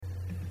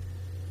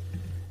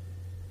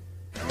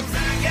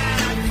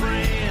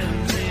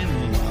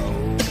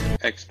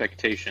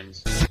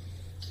expectations.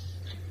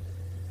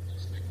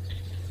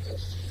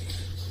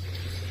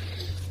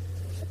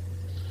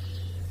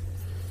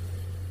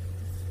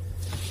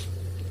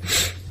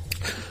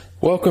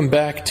 Welcome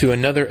back to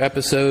another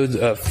episode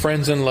of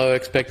Friends and Low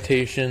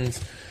Expectations.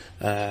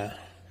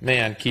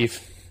 Man,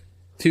 Kief,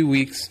 2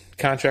 weeks,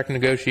 contract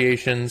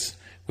negotiations.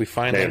 We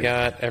finally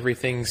got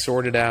everything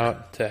sorted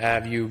out to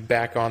have you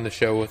back on the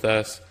show with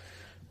us.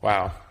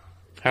 Wow.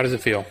 How does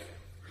it feel?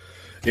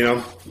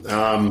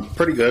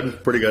 Pretty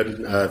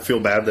good. I feel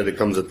bad that it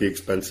comes at the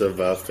expense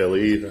of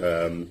Philly.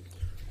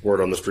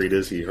 Word on the street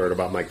is he heard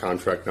about my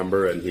contract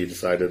number and he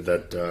decided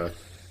that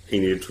he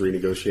needed to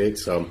renegotiate.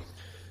 So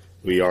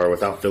we are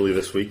without Philly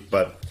this week.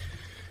 But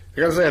I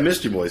got to say, I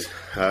missed you boys.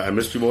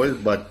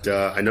 But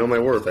I know my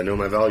worth. I know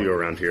my value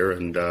around here.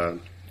 And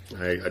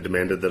I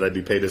demanded that I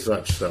be paid as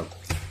such. So.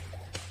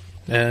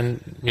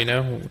 And,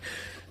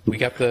 we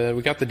got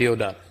the deal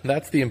done.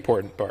 That's the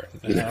important part.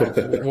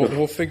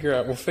 We'll figure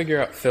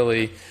out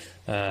Philly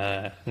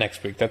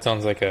next week. That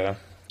sounds like a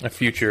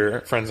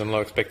future Friends and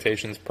Low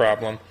Expectations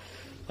problem.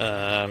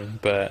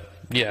 But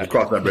yeah, we'll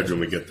cross that bridge when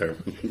we get there.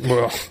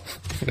 Well,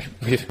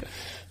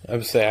 I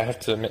would say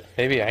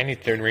maybe I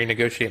need to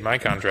renegotiate my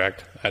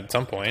contract at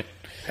some point.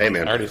 Hey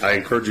man, I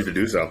encourage you to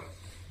do so.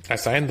 I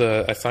signed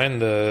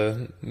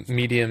the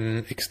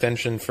medium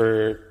extension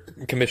for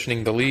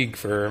commissioning the league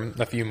for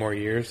a few more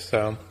years.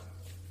 So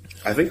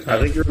I think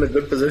you're in a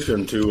good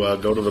position to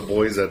go to the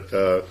boys at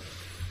the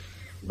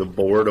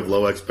board of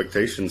Low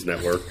Expectations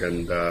Network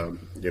and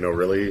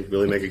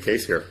really make a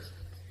case here.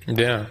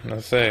 Yeah,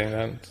 I'll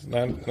say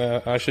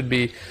that I should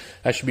be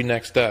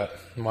next up.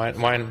 Why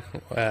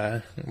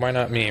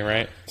not me,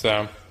 right?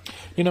 So,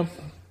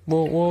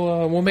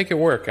 we'll make it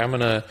work. I'm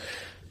gonna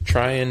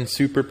try and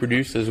super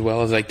produce as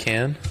well as I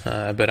can,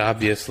 but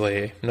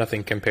obviously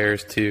nothing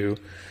compares to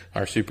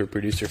our super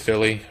producer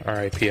Philly,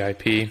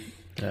 RIPIP.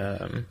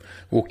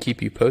 We'll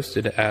keep you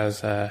posted as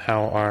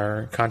how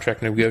our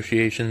contract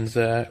negotiations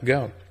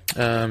go.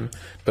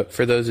 But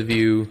for those of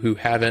you who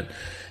haven't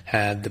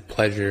had the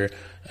pleasure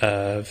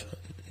of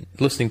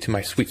listening to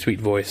my sweet, sweet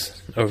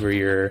voice over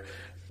your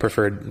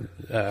preferred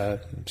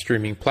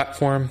streaming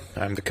platform,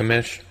 I'm the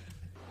Commish.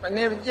 My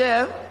name is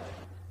Jeff.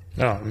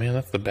 Oh, man,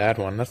 that's the bad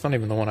one. That's not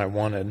even the one I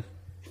wanted.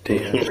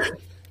 Damn.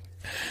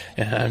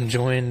 And I'm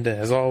joined,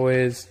 as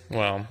always,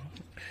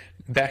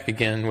 back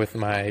again with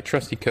my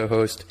trusty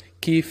co-host,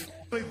 Kief.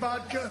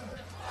 Vodka,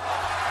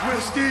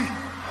 whiskey,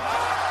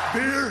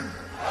 beer,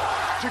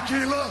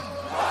 tequila,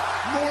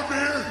 more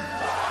beer,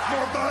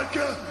 more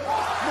vodka,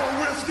 more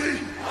whiskey,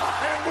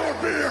 and more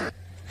beer.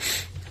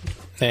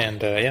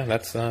 And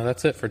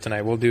that's it for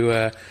tonight. We'll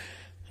do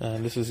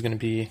this is going to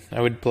be,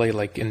 I would play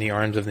like In the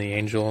Arms of the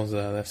Angels,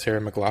 the Sarah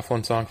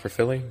McLachlan song for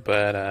Philly,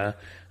 but I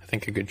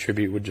think a good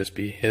tribute would just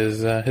be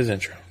his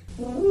intro.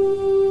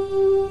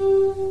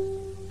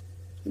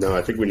 No,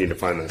 I think we need to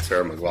find that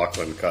Sarah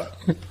McLachlan cut.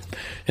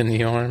 In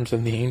the Arms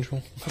of the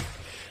Angel?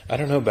 I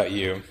don't know about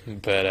you,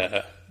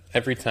 but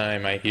every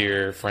time I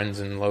hear Friends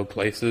in Low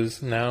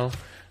Places now,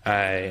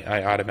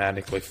 I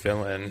automatically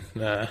fill in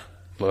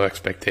Low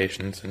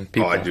Expectations. And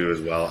people. Oh, I do as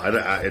well. I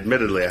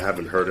admittedly, I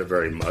haven't heard it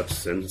very much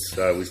since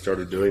we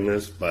started doing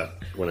this,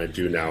 but when I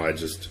do now, I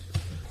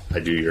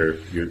do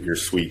your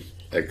sweet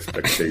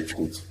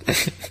expectations.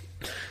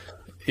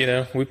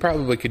 We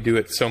probably could do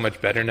it so much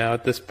better now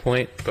at this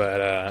point,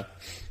 but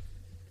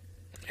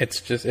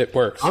it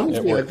works.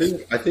 Honestly, it works.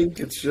 I think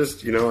it's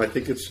just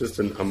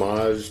an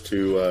homage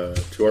to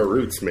our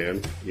roots,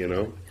 man.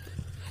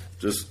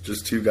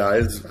 Just two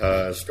guys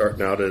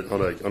starting out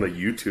on a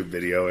YouTube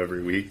video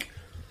every week.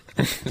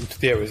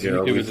 Yeah,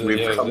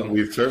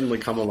 we've certainly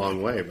come a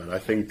long way, but I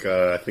think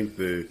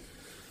the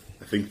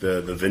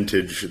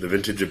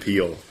vintage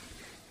appeal.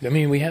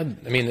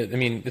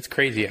 It's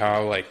crazy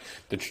how like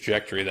the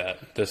trajectory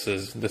that this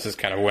is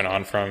kind of went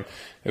on from.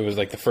 It was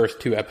like the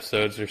first 2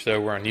 episodes or so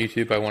were on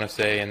YouTube, I want to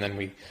say, and then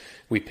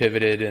we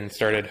pivoted and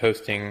started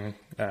hosting.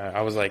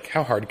 I was like,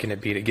 how hard can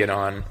it be to get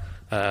on,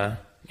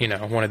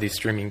 one of these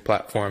streaming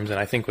platforms? And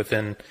I think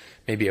within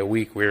maybe a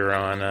week we were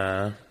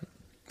on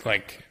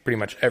like pretty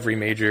much every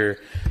major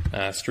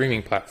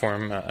streaming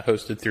platform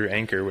hosted through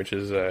Anchor, which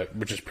is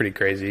pretty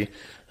crazy.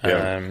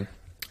 Yeah.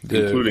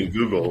 Including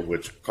Google,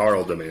 which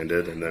Carl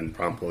demanded, and then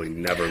promptly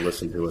never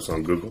listened to us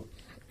on Google.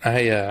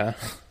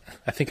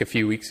 I think a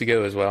few weeks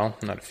ago as well,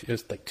 it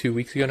was like 2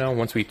 weeks ago now,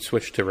 once we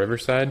switched to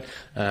Riverside,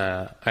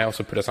 I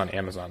also put us on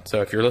Amazon.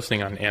 So if you're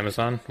listening on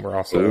Amazon, we're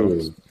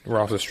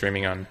also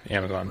streaming on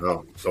Amazon.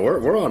 Oh, so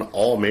we're on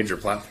all major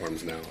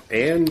platforms now.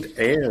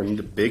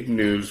 And big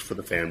news for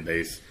the fan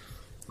base,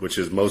 which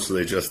is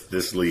mostly just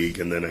this league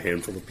and then a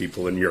handful of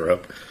people in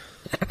Europe.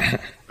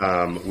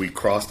 We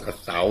crossed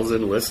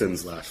 1,000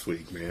 listens last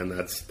week, man.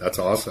 That's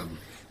awesome.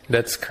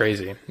 That's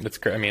crazy.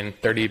 I mean,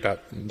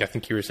 I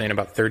think you were saying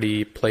about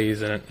 30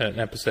 plays in an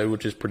episode,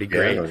 which is pretty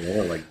great.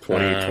 Yeah, like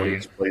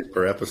 20 plays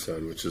per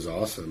episode, which is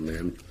awesome,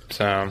 man.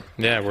 So,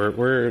 yeah,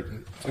 we're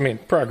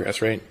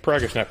progress, right?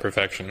 Progress, not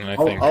perfection.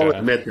 I'll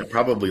admit that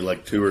probably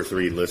like 2 or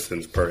 3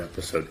 listens per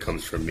episode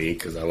comes from me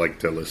because I like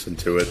to listen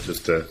to it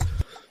just to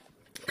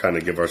kind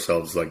of give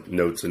ourselves like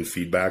notes and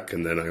feedback,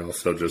 and then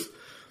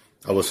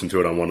I'll listen to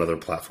it on one other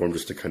platform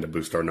just to kind of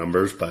boost our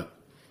numbers. But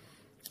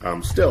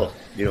still,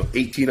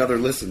 18 other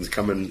listens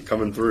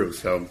coming through,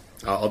 so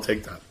I'll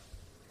take that.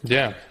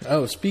 Yeah.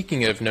 Oh,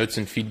 speaking of notes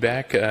and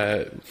feedback,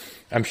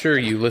 I'm sure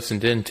you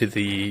listened in to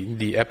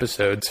the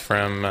episodes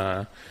from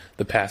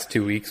the past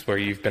 2 weeks where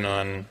you've been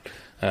on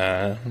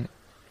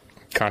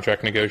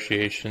contract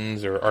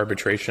negotiations or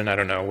arbitration. I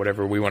don't know,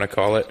 whatever we want to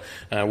call it.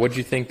 What did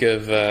you think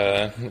of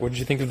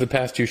the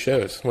past 2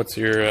 shows? What's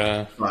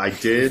your I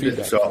did.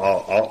 feedback? So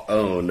I'll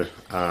own.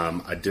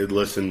 I did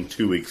listen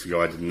 2 weeks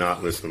ago. I did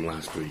not listen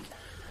last week.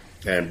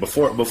 And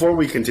before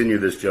we continue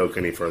this joke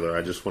any further,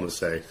 I just want to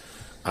say,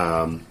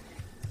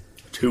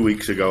 2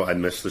 weeks ago I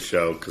missed the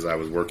show because I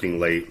was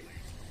working late.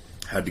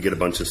 Had to get a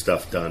bunch of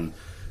stuff done.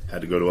 Had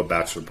to go to a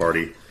bachelor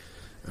party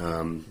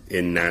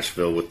in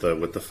Nashville with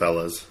the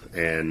fellas,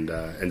 and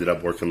ended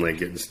up working late,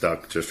 getting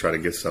stuck, just trying to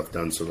get stuff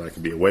done so that I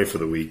could be away for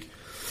the week.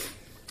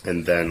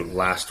 And then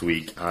last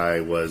week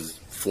I was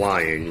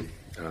flying,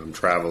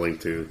 traveling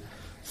to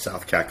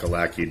South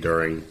Kakalaki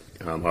during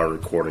our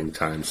recording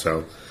time.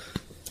 So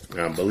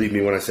believe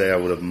me when I say I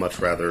would have much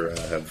rather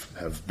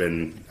have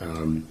been,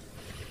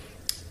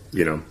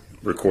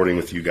 recording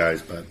with you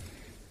guys. But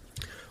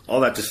all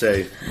that to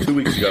say, 2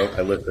 weeks ago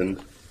I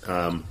listened.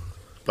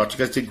 Thought you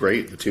guys did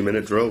great. The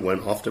 2-minute drill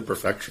went off to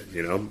perfection.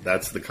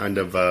 That's the kind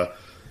of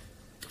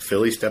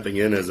Philly stepping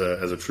in as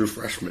a true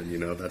freshman.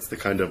 That's the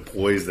kind of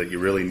poise that you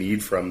really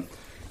need from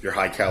your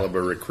high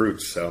caliber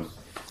recruits. So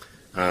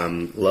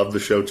love the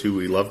show too.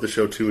 We loved the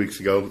show 2 weeks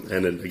ago,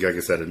 and like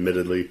I said,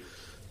 admittedly,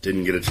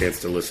 didn't get a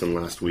chance to listen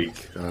last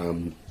week.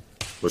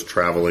 Was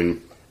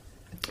traveling,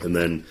 and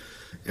then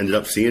ended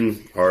up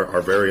seeing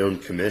our very own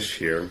Commish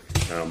here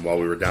while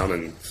we were down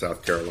in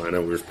South Carolina.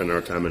 We were spending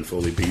our time in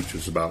Foley Beach, which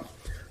was about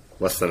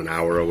less than an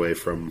hour away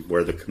from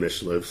where the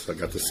Commish lives. So I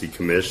got to see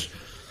Commish,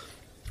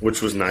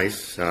 which was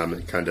nice.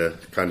 It kind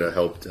of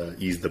helped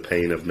ease the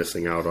pain of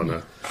missing out on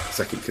a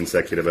second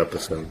consecutive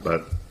episode.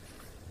 But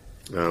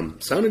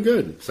sounded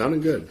good.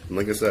 And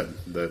like I said,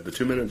 the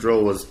 2-minute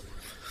drill was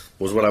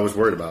what I was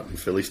worried about. And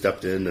Philly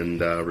stepped in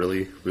and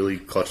really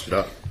clutched it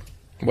up.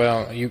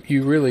 Well,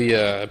 you really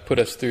put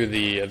us through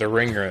the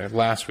ringer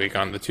last week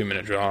on the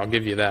 2-minute drill. I'll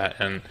give you that.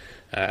 And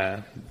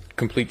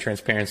complete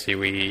transparency,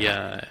 we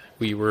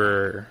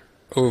were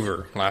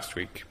over last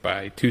week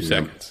by 2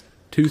 seconds.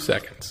 2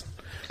 seconds.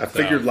 I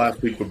figured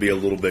last week would be a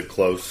little bit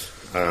close,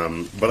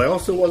 but I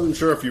also wasn't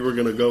sure if you were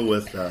going to go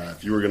with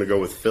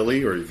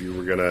Philly, or if you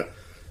were going to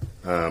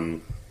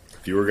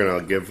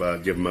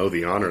give Mo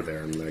the honor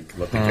there and let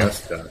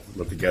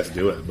the guest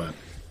do it. But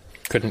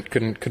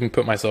couldn't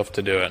put myself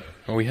to do it.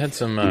 We had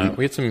some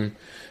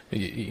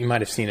you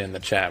might have seen it in the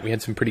chat. We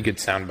had some pretty good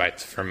sound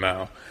bites from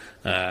Mo.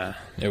 You'll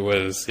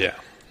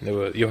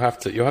have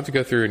to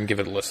go through and give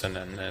it a listen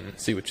and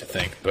see what you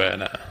think.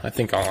 But I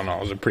think all in all,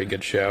 it was a pretty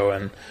good show,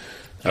 and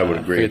I would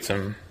agree. We had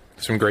some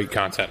great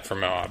content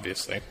from Mo,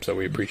 obviously. So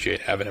we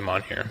appreciate having him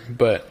on here.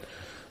 But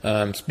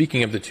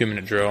speaking of the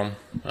 2-minute drill,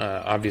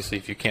 obviously,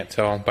 if you can't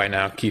tell by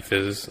now, Kief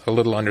is a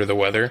little under the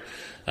weather.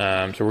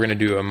 So we're going to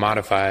do a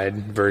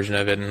modified version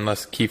of it,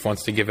 unless Kief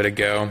wants to give it a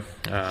go.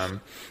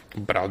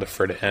 But I'll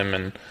defer to him.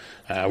 And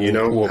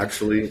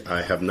actually,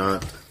 I have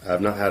not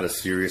had a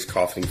serious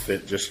coughing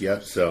fit just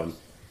yet. So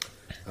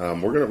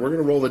we're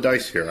gonna roll the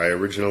dice here. I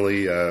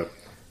originally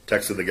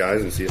texted the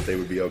guys and see if they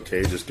would be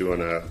okay just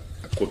doing a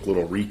quick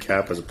little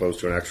recap as opposed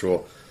to an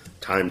actual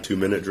timed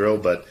 2-minute drill.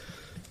 But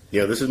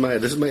this is my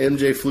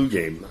MJ flu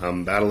game.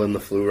 I'm battling the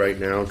flu right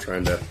now,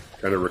 trying to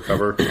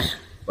recover.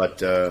 But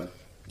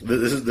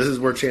this is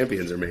where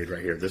champions are made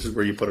right here. This is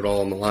where you put it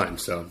all on the line.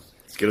 So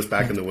let's get us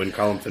back in the win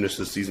column, finish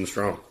this season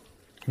strong.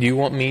 Do you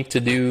want me to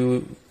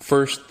do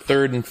first,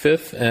 third, and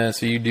fifth,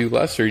 so you do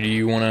less, or do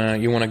you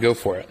wanna go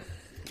for it?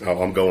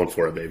 Oh, I'm going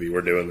for it, baby.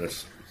 We're doing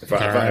this. If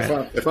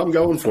I'm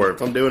going for it,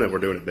 if I'm doing it, we're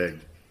doing it big.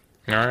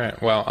 All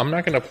right. Well, I'm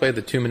not going to play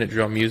the 2-minute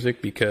drill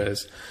music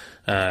because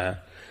I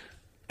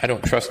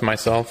don't trust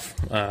myself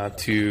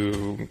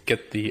to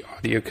get the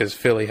audio, because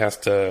Philly has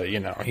to,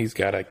 he's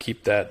got to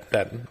keep that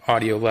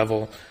audio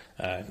level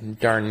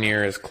darn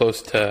near as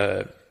close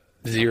to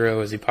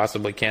 0 as he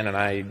possibly can, and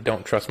I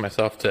don't trust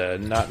myself to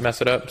not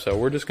mess it up. So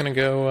we're just going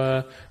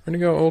to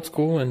go old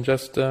school and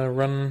just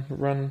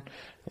run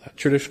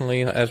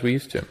traditionally as we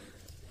used to.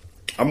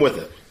 I'm with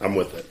it.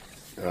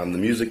 The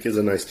music is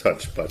a nice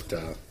touch, but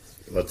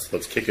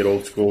let's kick it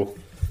old school.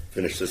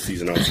 Finish this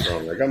season off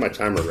strong. I got my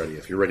timer ready.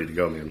 If you're ready to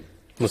go, man.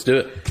 Let's do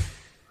it.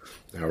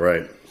 All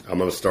right. I'm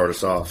going to start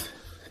us off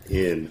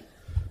in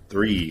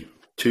 3,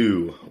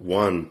 2,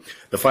 1.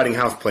 The Fighting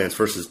Houseplants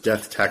versus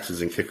Death,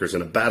 Taxes, and Kickers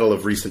in a battle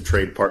of recent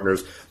trade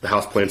partners. The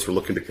Houseplants were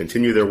looking to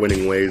continue their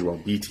winning ways, while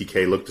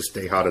DTK looked to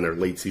stay hot in their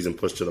late season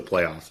push to the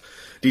playoffs.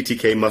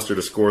 DTK mustered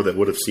a score that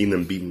would have seen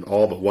them beaten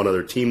all but one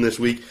other team this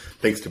week,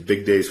 thanks to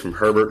big days from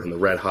Herbert and the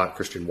red-hot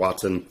Christian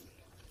Watson.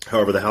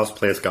 However, the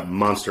Houseplants got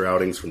monster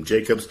outings from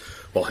Jacobs,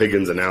 while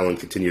Higgins and Allen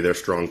continue their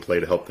strong play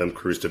to help them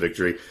cruise to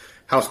victory.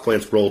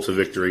 Houseplants roll to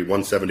victory,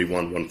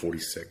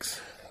 171-146.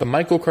 But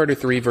Michael Carter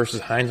 3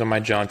 versus Hines on my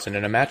Johnson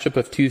in a matchup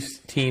of two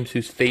teams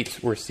whose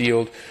fates were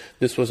sealed.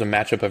 This was a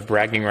matchup of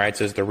bragging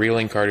rights as the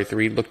reeling Carter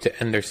 3 looked to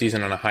end their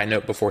season on a high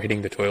note before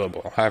hitting the toilet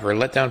bowl. However,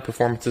 letdown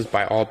performances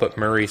by all but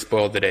Murray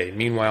spoiled the day.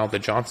 Meanwhile, the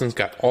Johnsons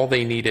got all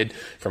they needed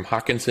from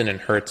Hawkinson and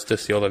Hurts to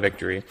seal the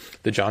victory.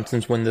 The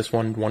Johnsons win this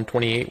one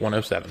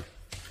 128-107.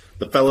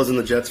 The Fellas and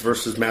the Jets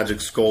versus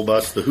Magic Skull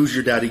Bus. The Who's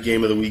Your Daddy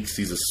game of the week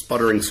sees a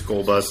sputtering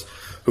Skull Bus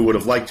who would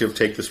have liked to have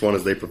taken this one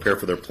as they prepare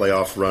for their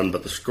playoff run,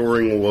 but the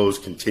scoring woes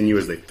continue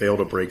as they fail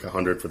to break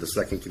 100 for the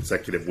second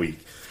consecutive week.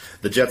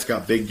 The Jets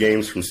got big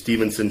games from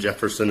Stevenson,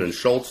 Jefferson, and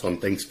Schultz on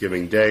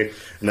Thanksgiving Day,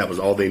 and that was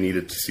all they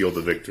needed to seal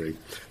the victory.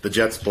 The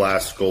Jets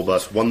blast Skull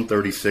Bus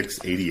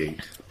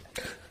 136-88.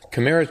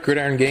 Kamara's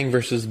Gridiron Gang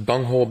versus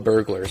Bunghole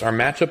Burglars. Our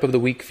matchup of the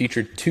week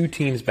featured two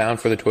teams bound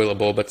for the toilet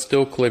bowl, but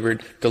still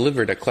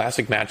delivered a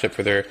classic matchup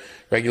for their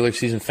regular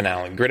season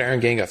finale. Gridiron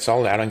Gang got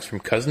solid outings from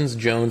Cousins,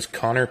 Jones,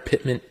 Connor,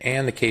 Pittman,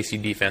 and the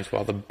KC defense,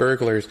 while the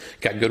Burglars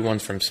got good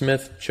ones from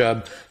Smith,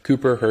 Chubb,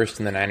 Cooper, Hurst,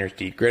 and the Niners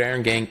D.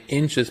 Gridiron Gang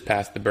inches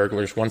past the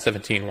Burglars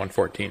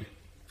 117-114.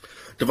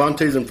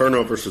 Devontae's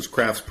Inferno versus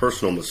Kraft's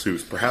Personal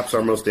Masseuse, perhaps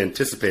our most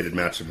anticipated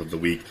matchup of the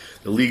week.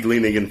 The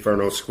league-leading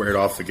Inferno squared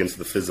off against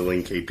the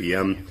fizzling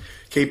KPM.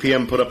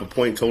 KPM put up a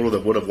point total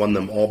that would have won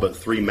them all but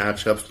 3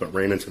 matchups, but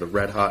ran into the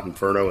red-hot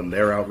Inferno and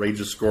their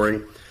outrageous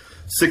scoring.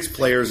 6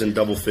 players in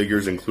double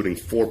figures, including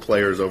 4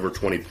 players over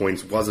 20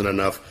 points, wasn't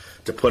enough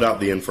to put out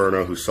the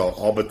Inferno, who saw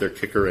all but their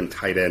kicker and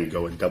tight end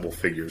go in double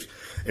figures.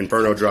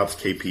 Inferno drops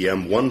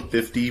KPM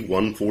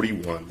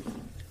 150-141.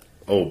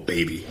 Oh,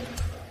 baby.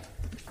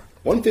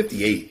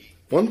 158.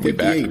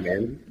 158,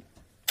 man.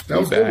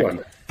 That was a good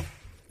one.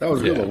 That was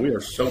a good one. We are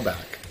so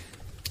back.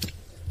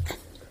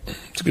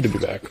 It's good to be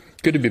back.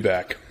 Good to be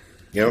back.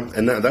 You know,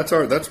 and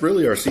that's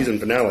really our season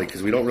finale,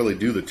 because we don't really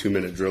do the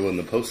 2-minute drill in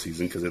the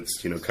postseason because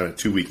it's, kind of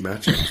 2-week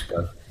matchups.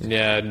 But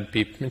yeah,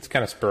 it's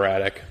kind of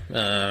sporadic.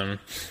 It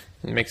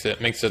makes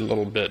it a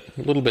little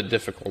bit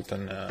difficult,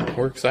 and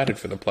we're excited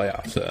for the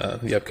playoffs,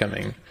 the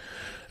upcoming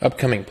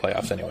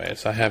playoffs.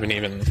 Anyways, I haven't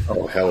even.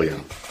 Oh, hell yeah.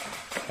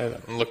 I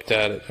haven't looked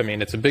at it. I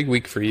mean, it's a big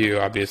week for you,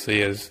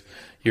 obviously, as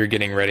you're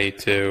getting ready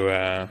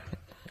to,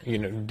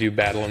 do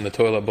battle in the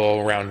toilet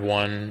bowl round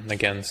 1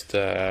 against.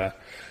 You're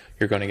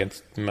going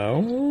against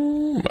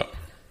Mo.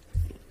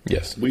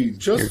 Yes, we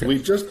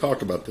just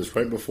talked about this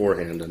right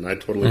beforehand, and I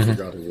totally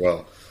forgot as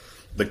well.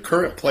 The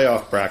current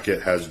playoff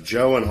bracket has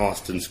Joe and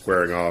Austin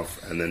squaring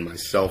off, and then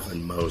myself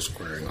and Mo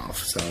squaring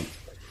off. So,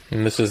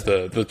 and this is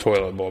the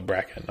toilet bowl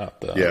bracket,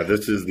 not the. Yeah,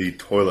 this is the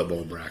toilet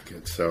bowl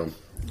bracket. So,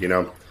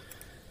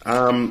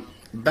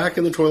 back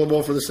in the toilet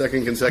bowl for the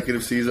second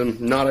consecutive season.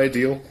 Not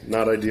ideal,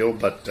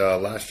 but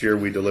last year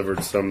we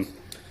delivered some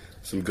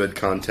good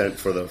content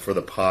for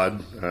the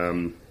pod,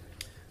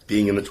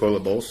 being in the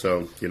toilet bowl.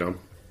 So,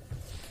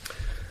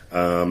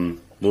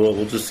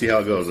 we'll just see how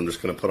it goes. I'm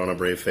just going to put on a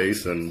brave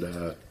face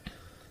and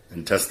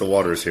test the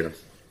waters here.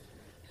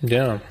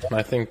 Yeah,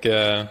 I think.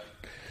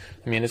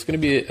 It's going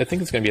to be. I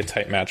think it's going to be a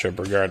tight matchup,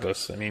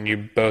 regardless. I mean,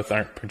 you both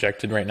aren't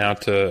projected right now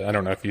to. I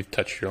don't know if you've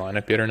touched your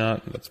lineup yet or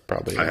not. That's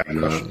probably a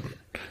question.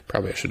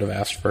 Probably I should have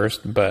asked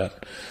first,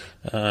 but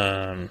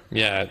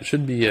it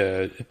should be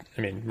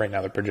right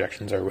now the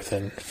projections are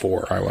within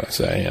 4. I want to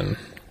say, and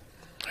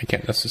I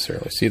can't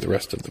necessarily see the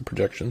rest of the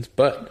projections,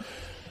 but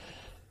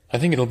I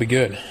think it'll be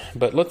good.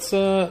 But let's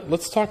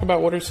talk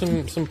about what are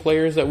some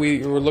players that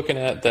we were looking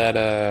at that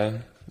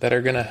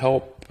are going to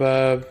help.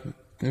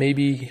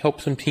 Maybe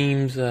help some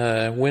teams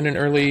win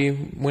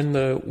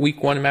the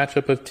week 1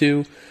 matchup of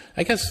 2.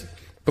 I guess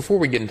before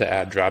we get into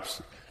ad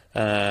drops,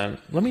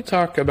 let me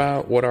talk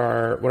about what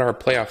our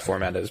playoff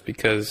format is,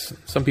 because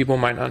some people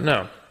might not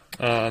know.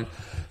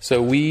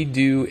 So we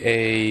do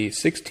a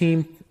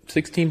 16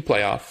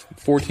 playoff,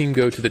 4 team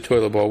go to the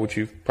toilet bowl, which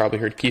you've probably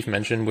heard Kief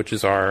mention, which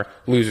is our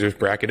losers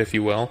bracket, if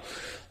you will.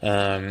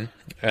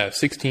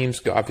 6 teams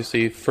go,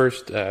 obviously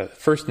first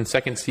and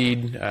second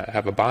seed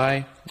have a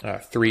bye.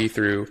 3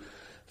 through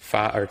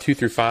 5 or 2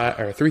 through 5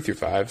 or 3 through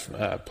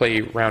 5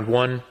 play round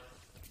 1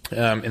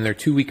 in their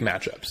 2-week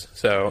matchups.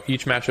 So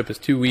each matchup is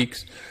 2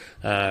 weeks,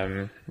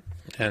 and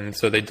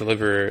so they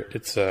deliver.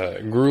 It's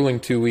a grueling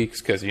 2 weeks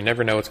because you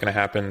never know what's going to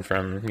happen.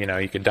 From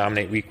you could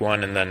dominate week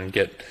 1 and then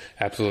get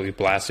absolutely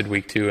blasted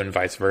week 2, and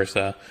vice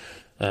versa.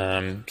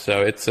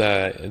 So it's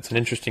an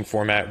interesting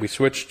format. We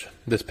switched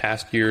this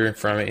past year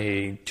from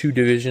a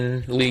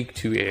 2-division league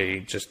to a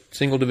just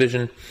single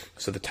division.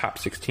 So the top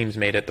 6 teams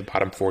made it. The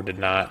bottom 4 did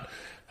not.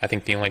 I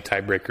think the only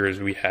tiebreakers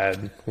we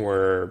had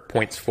were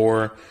points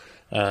for.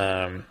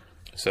 So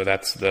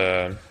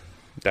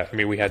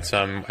we had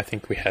some. I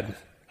think we had.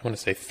 I want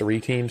to say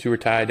 3 teams who were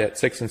tied at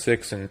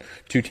 6-6, and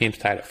 2 teams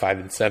tied at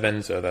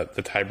 5-7. So that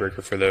the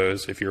tiebreaker for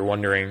those, if you're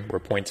wondering, were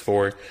points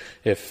for.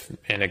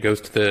 And it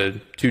goes to the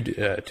two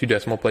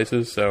decimal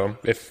places. So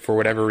if for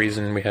whatever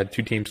reason we had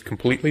 2 teams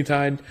completely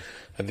tied,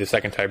 the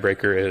second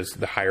tiebreaker is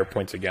the higher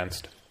points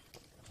against.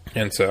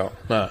 And so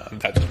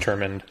that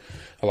determined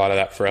a lot of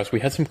that for us. We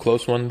had some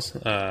close ones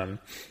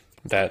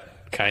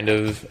that kind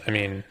of,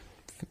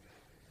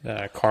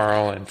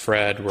 Carl and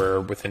Fred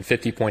were within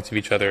 50 points of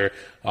each other.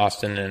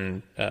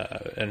 Austin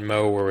and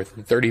Mo were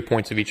within 30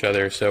 points of each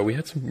other. So we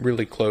had some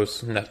really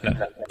close,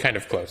 kind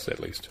of close at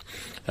least.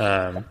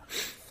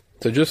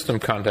 So just some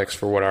context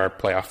for what our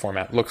playoff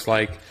format looks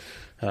like,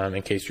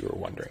 in case you were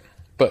wondering.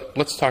 But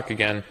let's talk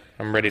again.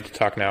 I'm ready to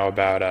talk now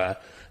about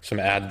some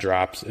ad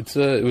drops.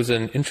 It was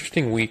an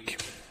interesting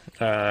week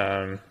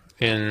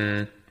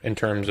in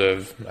terms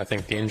of, I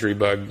think the injury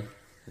bug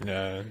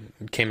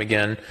came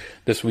again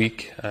this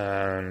week.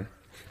 I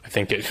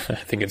think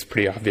it's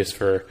pretty obvious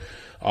for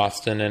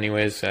Austin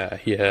anyways.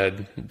 He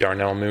had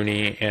Darnell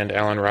Mooney and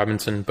Allen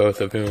Robinson,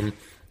 both of whom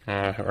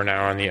are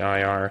now on the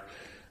IR.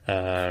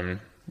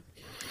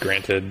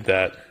 Granted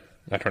that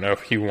I don't know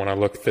if you want to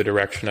look the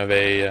direction of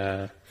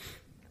a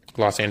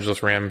Los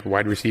Angeles Rams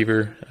wide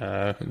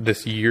receiver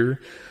this year,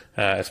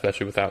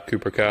 especially without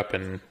Cooper Kupp,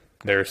 and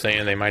they're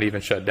saying they might even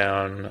shut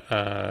down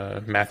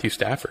Matthew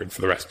Stafford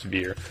for the rest of the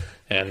year.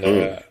 And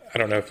I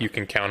don't know if you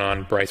can count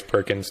on Bryce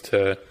Perkins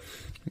to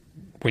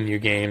win you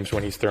games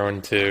when he's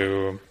thrown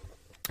to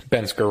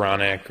Ben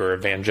Skoranek or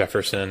Van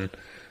Jefferson,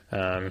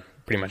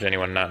 pretty much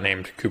anyone not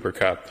named Cooper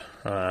Kupp.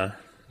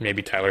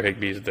 Maybe Tyler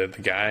Higbee's the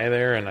guy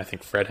there, and I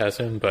think Fred has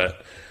him.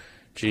 But,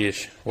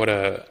 geez, what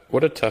a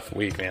tough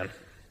week, man.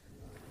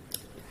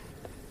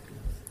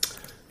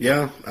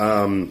 Yeah,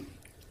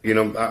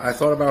 I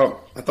thought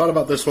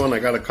about this one. I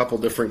got a couple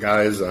different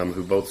guys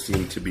who both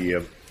seem to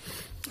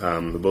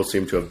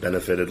have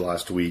benefited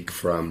last week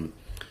from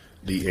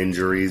the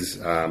injuries.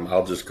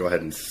 I'll just go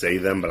ahead and say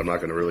them, but I'm not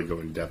going to really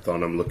go in depth on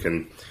them.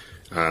 Looking,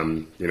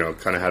 kind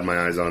of had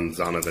my eyes on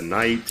Zonovan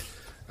Knight.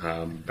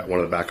 One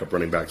of the backup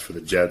running backs for the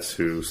Jets,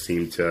 who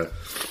seemed to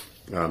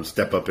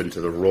step up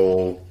into the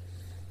role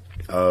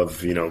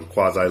of,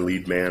 quasi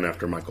lead man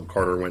after Michael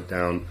Carter went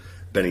down.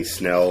 Benny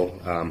Snell,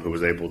 who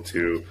was able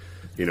to,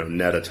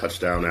 net a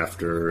touchdown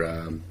after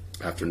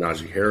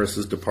Najee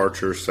Harris's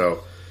departure.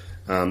 So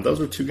those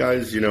are two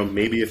guys,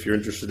 maybe if you're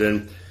interested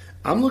in.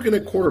 I'm looking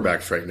at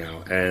quarterbacks right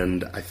now,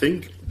 and I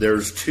think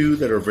there's two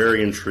that are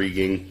very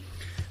intriguing.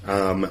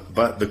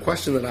 But the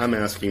question that I'm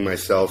asking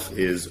myself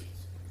is,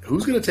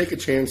 who's going to take a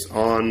chance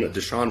on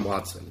Deshaun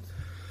Watson?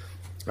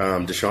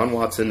 Deshaun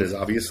Watson is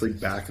obviously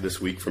back this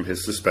week from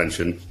his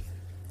suspension,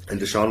 and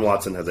Deshaun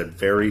Watson has a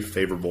very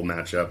favorable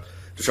matchup.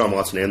 Deshaun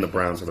Watson and the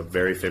Browns have a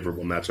very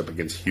favorable matchup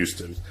against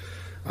Houston.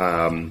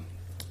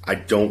 I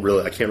can't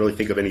really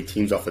think of any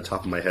teams off the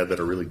top of my head that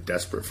are really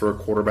desperate for a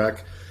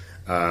quarterback.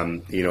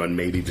 And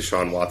maybe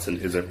Deshaun Watson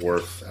isn't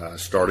worth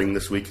starting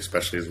this week,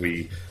 especially as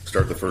we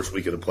start the first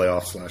week of the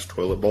playoffs /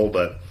 toilet bowl.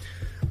 But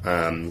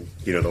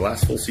the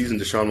last full season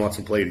Deshaun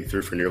Watson played, he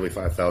threw for nearly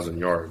 5,000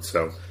 yards.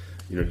 So,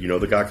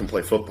 the guy can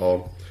play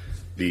football.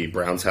 The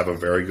Browns have a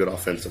very good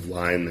offensive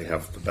line. They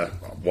have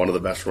one of the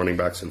best running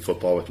backs in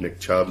football with Nick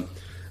Chubb,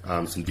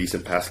 some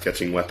decent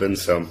pass-catching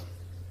weapons. So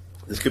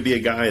this could be a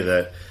guy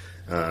that,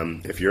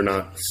 if you're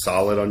not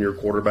solid on your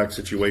quarterback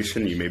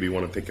situation, you maybe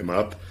want to pick him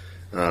up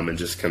and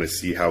just kind of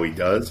see how he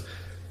does.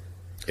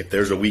 If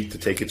there's a week to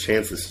take a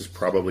chance, this is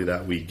probably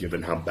that week,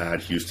 given how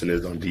bad Houston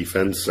is on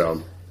defense.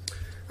 So,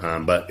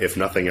 but if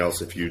nothing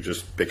else, if you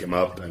just pick him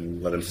up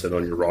and let him sit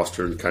on your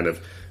roster and kind of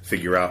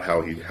figure out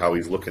how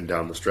he's looking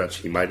down the stretch,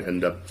 he might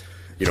end up,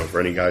 for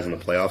any guys in the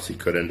playoffs, he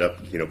could end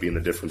up, being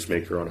the difference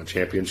maker on a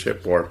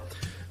championship, or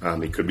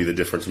he could be the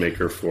difference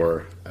maker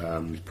for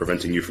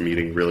preventing you from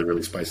eating really,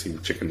 really spicy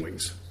chicken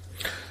wings.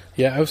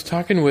 Yeah, I was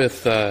talking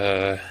with,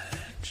 I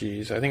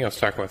think I was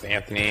talking with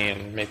Anthony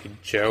and maybe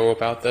Joe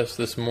about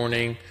this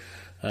morning.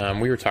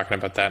 We were talking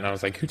about that, and I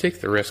was like, who takes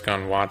the risk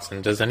on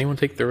Watson? Does anyone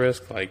take the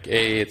risk? Like,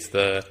 it's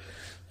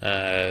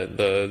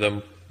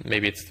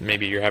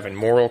maybe you're having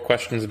moral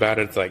questions about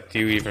it. It's like,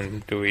 do we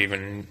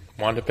even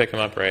want to pick him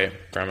up, right?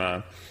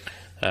 From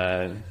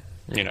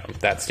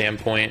that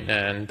standpoint.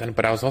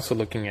 But I was also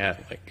looking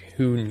at like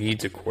who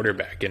needs a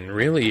quarterback, and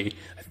really,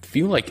 I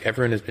feel like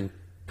everyone has been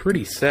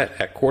pretty set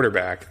at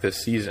quarterback this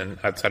season,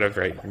 outside of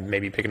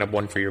maybe picking up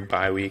one for your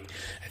bye week.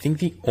 I think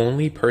the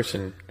only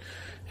person,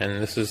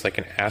 and this is like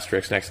an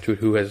asterisk next to it,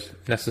 who has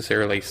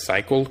necessarily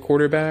cycled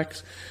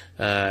quarterbacks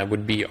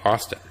would be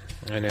Austin.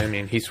 And I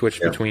mean, he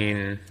switched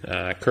between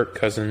Kirk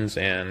Cousins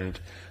and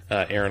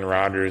Aaron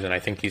Rodgers, and I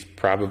think he's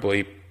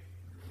probably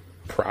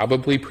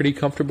pretty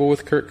comfortable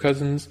with Kirk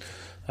Cousins,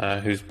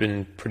 who's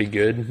been pretty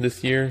good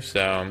this year.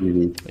 So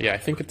I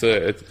think it's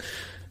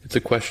a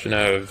question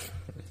of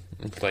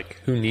like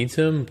who needs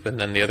him, but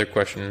then the other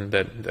question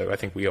that I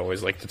think we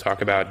always like to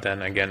talk about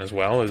then again as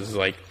well is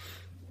like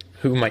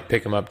who might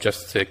pick him up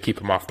just to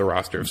keep him off the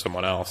roster of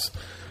someone else.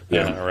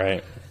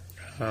 Right.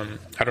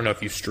 I don't know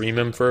if you stream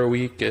him for a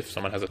week if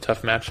someone has a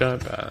tough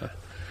matchup.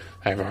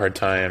 I have a hard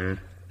time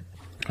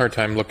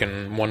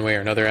looking one way or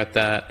another at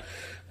that.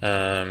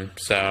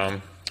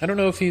 So I don't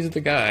know if he's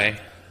the guy,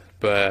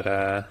 but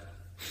I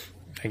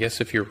guess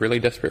if you're really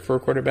desperate for a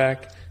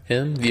quarterback,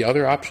 him. The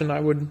other option I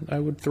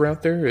would throw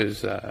out there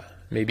is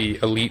maybe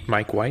elite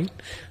Mike White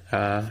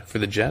for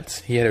the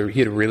Jets. He had a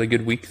really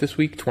good week this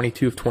week,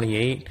 22 of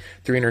 28,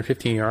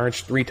 315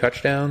 yards, 3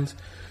 touchdowns.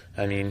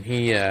 I mean,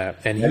 he was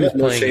no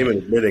playing. shame in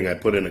admitting I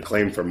put in a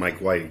claim for Mike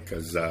White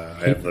because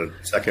I have the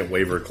second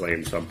waiver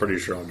claim, so I'm pretty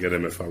sure I'll get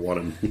him if I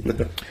want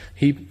him.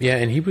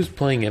 And he was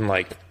playing in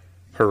like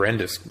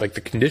horrendous, like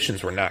the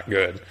conditions were not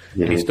good,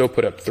 and he still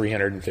put up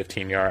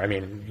 315 yards. I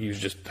mean, he was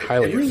just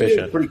highly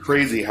efficient. It's pretty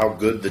crazy how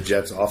good the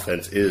Jets'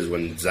 offense is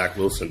when Zach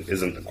Wilson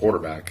isn't the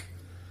quarterback.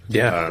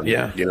 Yeah.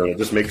 It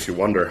just makes you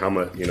wonder how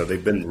much.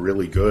 They've been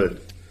really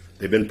good.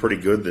 They've been pretty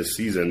good this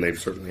season. They've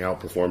certainly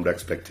outperformed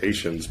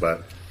expectations,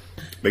 but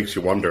makes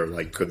you wonder,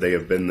 like, could they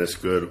have been this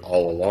good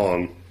all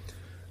along?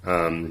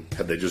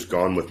 Had they just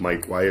gone with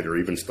Mike White or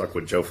even stuck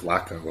with Joe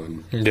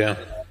Flacco? Yeah,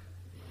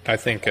 I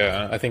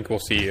think we'll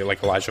see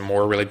like Elijah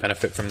Moore really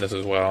benefit from this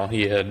as well.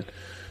 He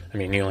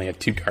only had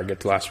 2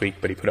 targets last week,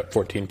 but he put up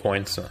 14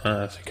 points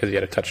because he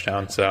had a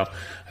touchdown. So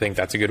I think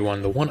that's a good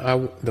one.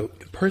 The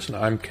person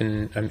I'm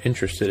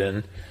interested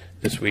in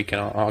this week,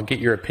 and I'll get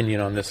your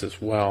opinion on this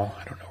as well.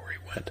 I don't know where he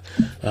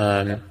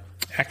went.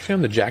 Actually,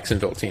 on the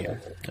Jacksonville team,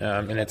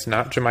 and it's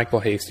not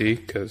JaMychal Hasty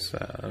because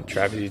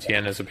Travis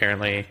Etienne is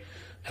apparently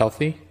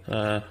healthy,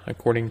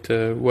 according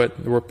to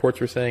what the reports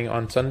were saying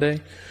on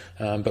Sunday.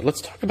 But let's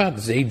talk about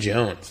Zay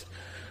Jones.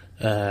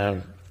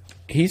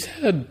 He's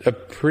had a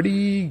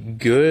pretty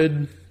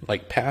good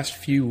past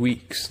few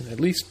weeks, at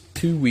least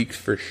 2 weeks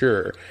for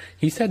sure.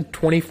 He's had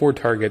 24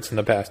 targets in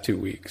the past 2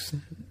 weeks,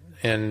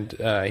 and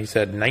he's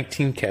had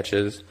 19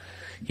 catches.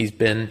 He's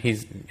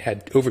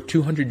had over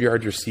 200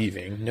 yards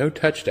receiving, no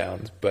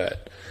touchdowns,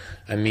 but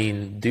I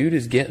mean, dude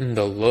is getting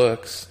the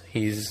looks.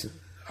 He's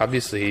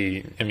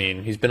obviously,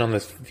 he's been on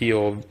this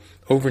field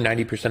over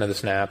 90% of the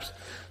snaps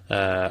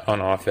on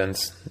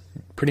offense,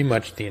 pretty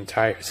much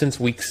since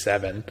week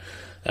 7,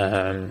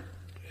 or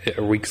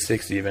week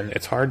 6 even.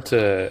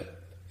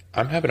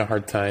 I'm having a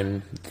hard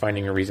time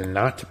finding a reason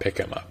not to pick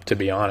him up, to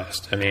be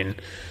honest.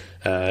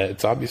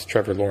 It's obvious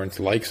Trevor Lawrence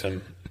likes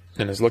him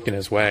and is looking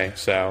his way,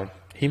 so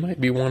he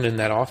might be one in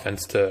that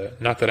offense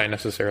not that I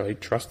necessarily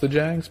trust the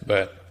Jags,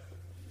 but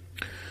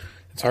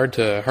it's hard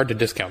to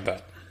discount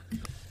that.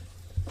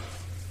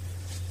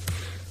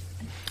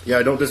 Yeah,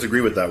 I don't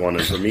disagree with that one.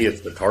 And for me,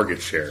 it's the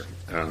target share.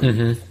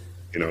 10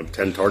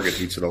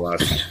 targets each of the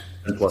last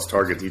 10 plus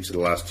targets each of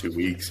the last 2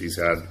 weeks. He's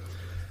had,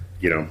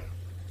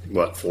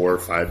 4 or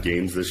 5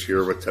 games this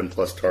year with 10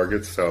 plus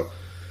targets. So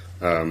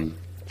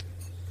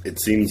it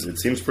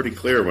seems pretty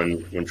clear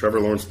when Trevor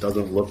Lawrence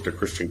doesn't look to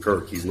Christian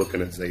Kirk, he's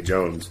looking at Zay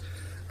Jones.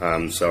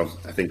 So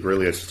I think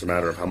really it's just a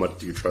matter of how much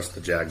do you trust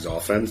the Jags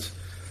offense.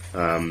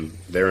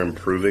 They're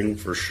improving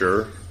for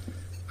sure.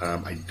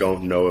 I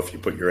don't know if you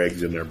put your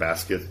eggs in their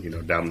basket,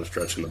 down the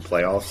stretch in the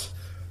playoffs,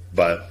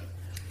 but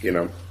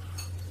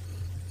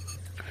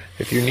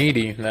if you're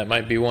needy, that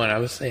might be one. I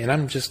was saying,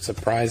 I'm just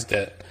surprised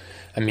that,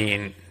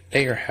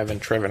 they are having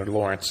Trevor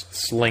Lawrence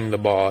sling the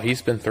ball.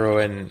 He's been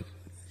throwing,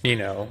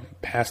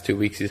 past 2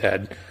 weeks he's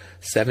had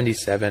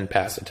 77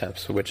 pass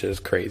attempts, which is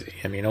crazy.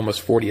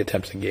 Almost 40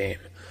 attempts a game.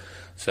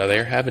 So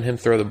they're having him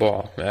throw the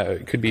ball.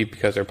 It could be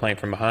because they're playing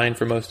from behind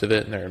for most of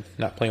it, and they're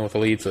not playing with the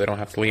lead, so they don't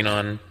have to lean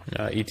on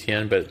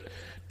ETN. But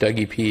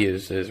Dougie P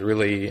is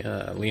really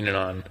leaning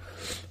on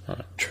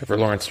Trevor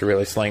Lawrence to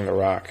really sling the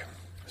rock.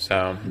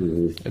 So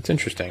It's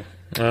interesting.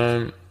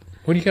 What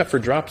do you got for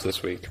drops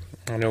this week?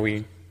 I know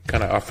we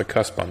kind of off the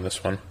cusp on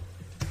this one.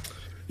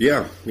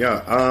 Yeah.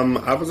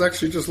 I was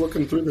actually just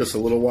looking through this a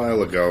little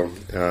while ago,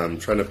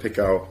 trying to pick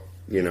out,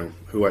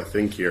 who I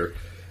think here.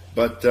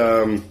 But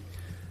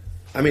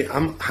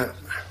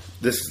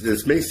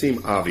this may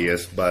seem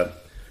obvious,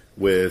 but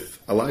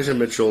with Elijah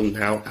Mitchell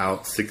now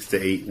out 6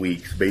 to 8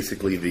 weeks,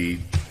 basically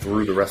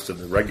through the rest of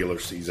the regular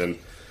season,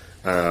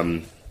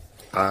 and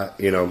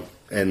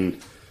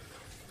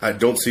I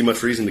don't see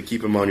much reason to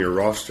keep him on your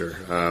roster.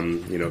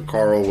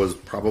 Carl was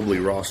probably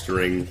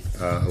rostering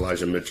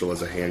Elijah Mitchell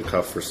as a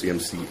handcuff for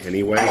CMC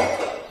anyway.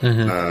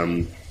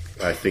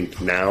 I think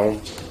now,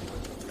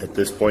 at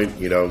this point,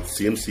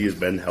 CMC has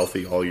been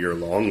healthy all year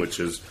long, which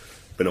has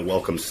been a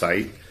welcome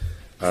sight.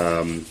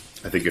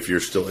 I think if you're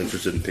still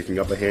interested in picking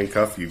up a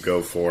handcuff, you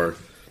go for,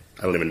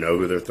 I don't even know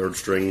who their third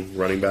string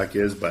running back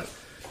is, but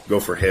go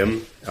for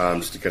him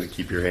just to kind of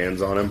keep your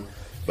hands on him.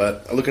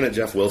 But looking at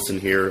Jeff Wilson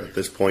here at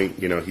this point,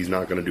 he's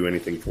not going to do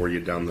anything for you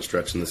down the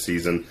stretch in the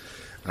season.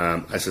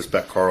 I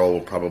suspect Carl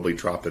will probably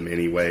drop him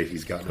anyway.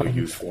 He's got no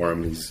use for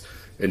him. He's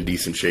in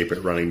decent shape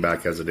at running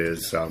back as it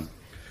is. So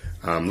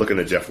I'm looking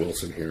at Jeff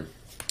Wilson here.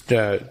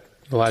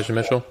 Elijah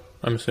Mitchell,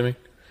 I'm assuming?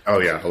 Oh,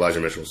 yeah, Elijah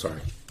Mitchell,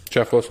 sorry.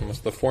 Jeff Wilson was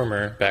the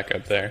former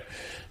backup there.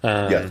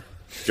 Yeah,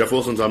 Jeff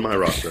Wilson's on my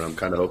roster. I'm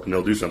kind of hoping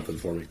he'll do something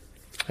for me.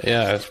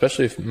 Yeah,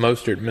 especially if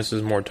Mostert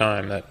misses more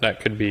time.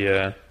 That could be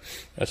a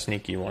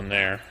sneaky one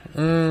there.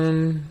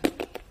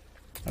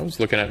 I was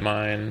looking at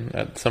mine,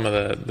 at some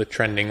of the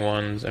trending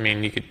ones.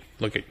 You could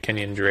look at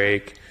Kenyon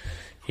Drake.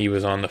 He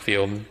was on the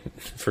field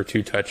for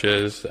 2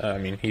 touches. I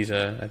think he's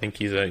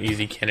an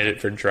easy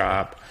candidate for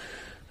drop.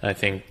 I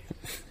think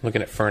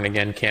looking at Fern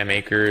again, Cam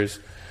Akers.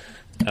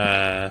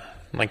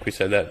 Like we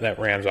said, that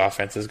Rams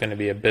offense is going to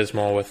be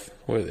abysmal with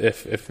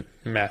if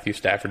Matthew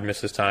Stafford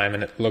misses time,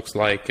 and it looks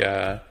like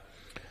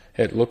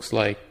it looks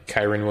like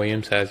Kyron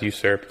Williams has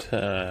usurped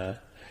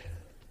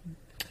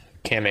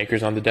Cam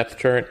Akers on the depth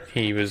chart.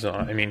 He was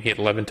he had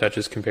 11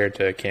 touches compared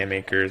to Cam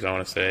Akers, I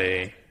want to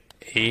say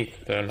 8,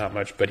 so not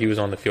much, but he was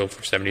on the field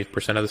for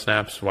 70% of the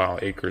snaps, while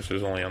Akers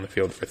was only on the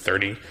field for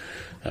 30.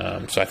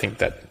 So I think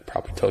that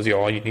probably tells you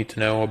all you need to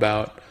know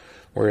about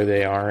where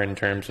they are in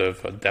terms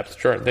of a depth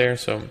chart there.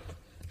 So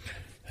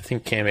I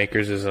think Cam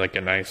Akers is like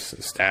a nice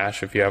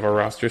stash if you have a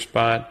roster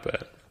spot,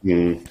 but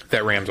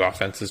that Rams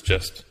offense is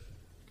just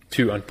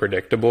too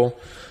unpredictable,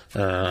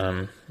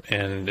 and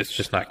it's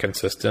just not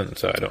consistent.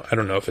 So I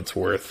don't know if it's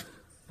worth.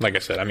 Like I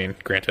said, I mean,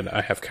 granted,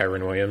 I have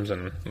Kyron Williams,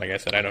 and like I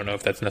said, I don't know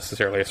if that's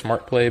necessarily a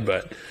smart play,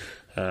 but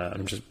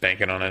I'm just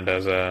banking on it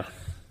as a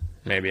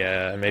maybe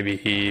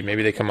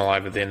they come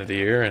alive at the end of the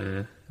year,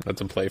 and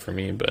that's a play for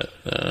me. But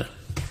I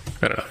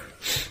don't know.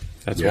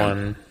 That's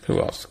one. Who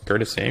else?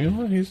 Curtis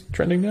Samuel? He's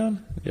trending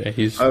down. Yeah,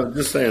 he's. I was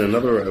just saying I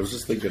was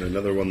just thinking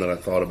another one that I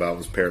thought about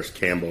was Paris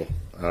Campbell.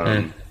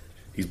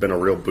 He's been a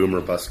real boomer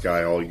bust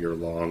guy all year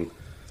long.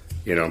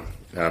 You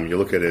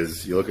look at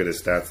his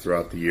stats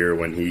throughout the year.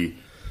 When he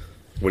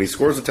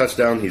scores a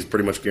touchdown, he's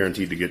pretty much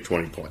guaranteed to get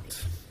 20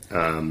 points.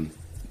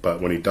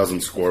 But when he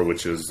doesn't score,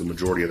 which is the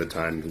majority of the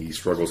time, he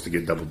struggles to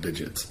get double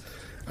digits.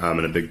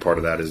 And a big part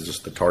of that is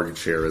just the target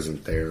share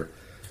isn't there.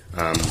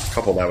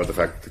 Couple that with the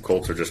fact that the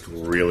Colts are just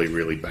really,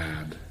 really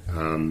bad.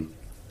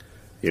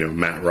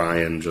 Matt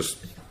Ryan just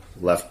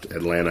left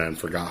Atlanta and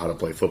forgot how to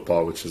play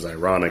football, which is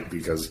ironic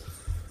because,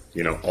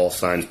 all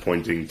signs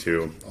pointed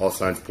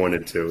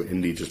to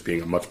Indy just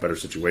being a much better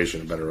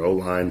situation, a better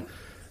O-line,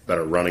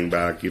 better running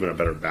back, even a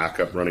better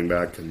backup running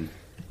back, and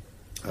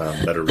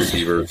better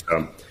receivers.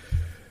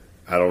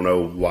 I don't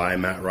know why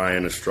Matt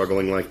Ryan is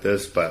struggling like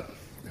this, but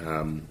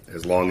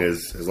as long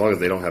as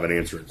they don't have an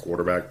answer at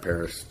quarterback,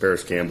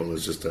 Paris Campbell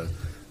is just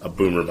a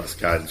boomer bust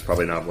guy that's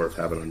probably not worth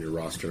having on your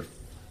roster.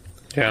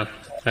 Yeah,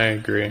 I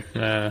agree.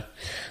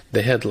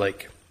 They had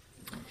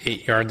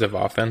 8 yards of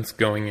offense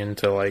going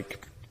into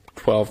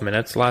 12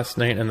 minutes last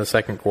night in the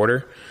second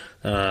quarter.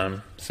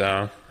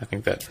 So I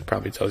think that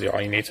probably tells you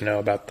all you need to know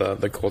about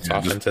the Colts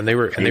offense. And they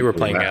were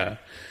playing.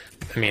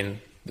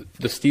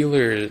 The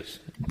Steelers.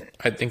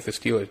 I think the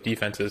Steelers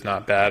defense is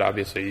not bad.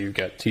 Obviously, you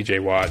got T.J.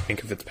 Watt,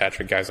 think of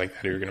Fitzpatrick, guys like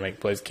that who are going to make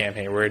plays. Cam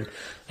Hayward,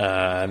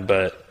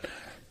 but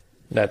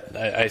that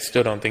I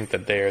still don't think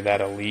that they are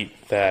that elite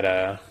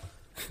that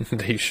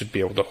they should be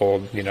able to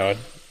hold 8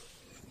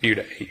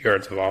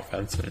 yards of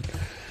offense. And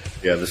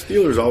yeah, the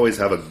Steelers always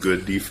have a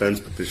good defense,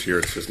 but this year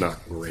it's just not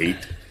great.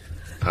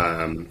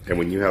 And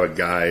when you have a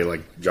guy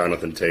like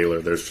Jonathan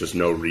Taylor, there's just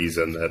no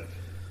reason that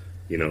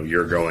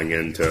you're going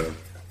into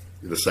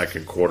the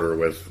second quarter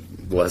with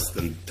less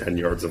than 10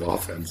 yards of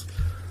offense.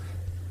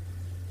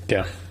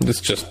 Yeah,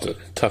 it's just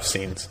tough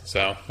scenes.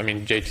 So,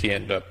 JT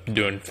ended up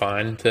doing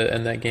fine to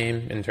end that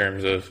game in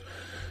terms of,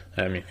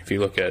 if you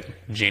look at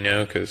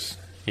Geno, because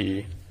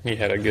he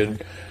had a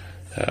good,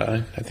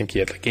 I think he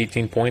had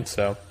 18 points,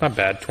 so not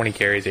bad. 20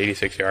 carries,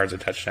 86 yards, a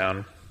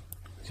touchdown.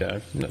 So,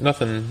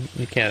 nothing,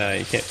 you can't,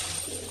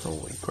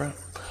 holy crap.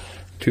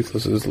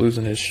 Toothless is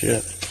losing his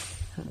shit.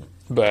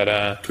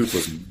 But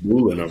Toothless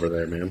mooling over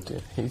there, man.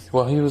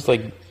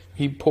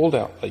 He pulled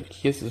out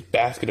he has this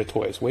basket of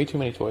toys, way too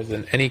many toys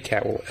than any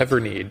cat will ever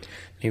need.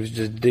 He was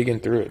just digging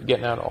through it,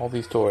 getting out all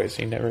these toys.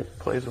 He never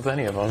plays with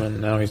any of them,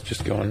 and now he's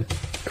just going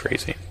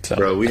crazy. So,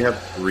 bro, we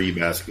have 3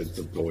 baskets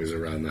of toys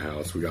around the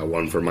house. We got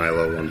one for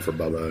Milo, one for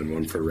Bubba, and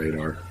one for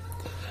Radar.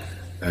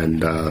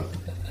 And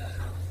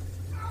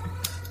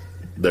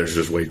there's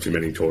just way too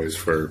many toys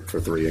for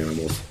 3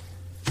 animals.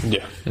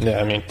 Yeah.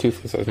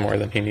 Toothless has more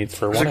than he needs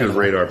for one. Because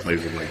Radar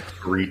plays with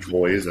 3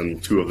 toys,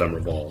 and 2 of them are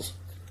balls.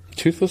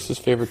 Toothless's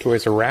favorite toy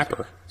is a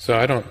wrapper.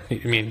 So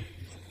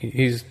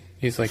he's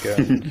like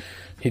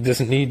he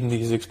doesn't need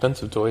these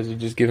expensive toys. You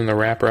just give him the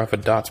wrapper off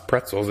of Dot's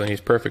Pretzels, and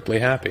he's perfectly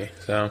happy.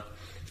 So,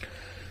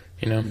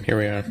 here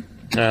we are.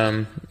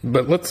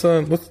 But let's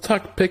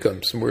talk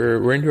pick'ems.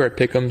 We're into our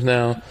pick'ems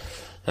now.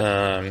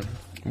 Our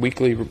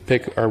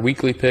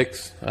weekly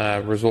picks,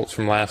 results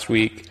from last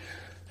week.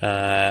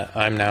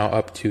 I'm now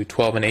up to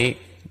 12-8.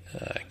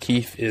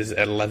 Kief is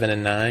at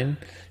 11-9,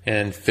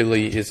 and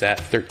Philly is at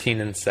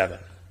 13-7.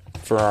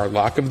 For our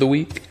lock of the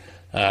week,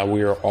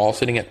 we are all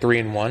sitting at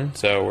 3-1,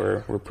 so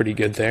we're pretty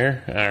good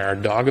there. Our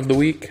dog of the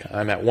week,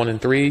 I'm at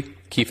 1-3.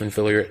 Kief and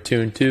Philly are at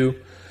 2-2.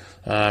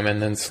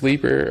 And then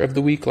sleeper of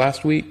the week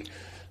last week,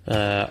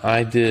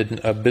 I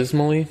did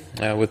abysmally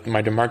with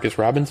my DeMarcus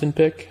Robinson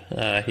pick.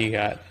 He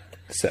got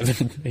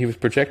 7. He was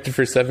projected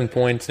for 7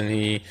 points, and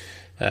he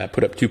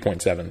put up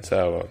 2.7,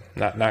 so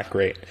not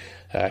great.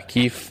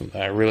 Kief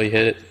really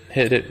hit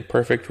it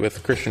perfect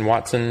with Christian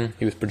Watson.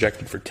 He was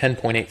projected for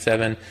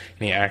 10.87, and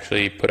he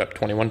actually put up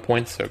 21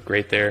 points, so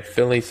great there.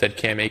 Philly said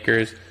Cam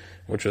Akers,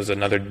 which was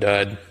another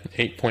dud,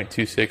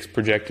 8.26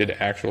 projected,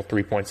 actual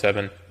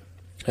 3.7.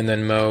 And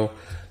then Mo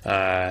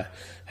had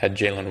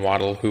Jalen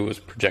Waddle, who was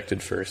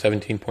projected for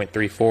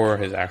 17.34.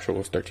 His actual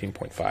was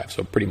 13.5,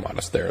 so pretty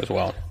modest there as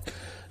well.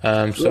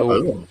 So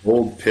a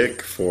bold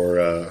pick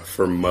for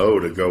Mo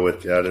to go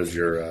with that as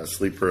your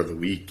sleeper of the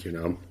week.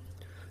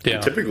 You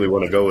typically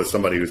want to go with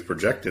somebody who's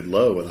projected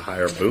low with a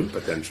higher boom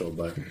potential,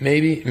 but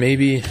maybe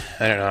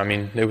I don't know. I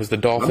mean, it was the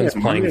Dolphins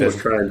playing. Was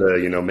trying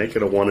to make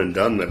it a one and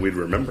done that we'd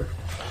remember.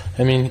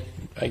 I mean,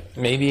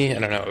 maybe I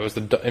don't know. It was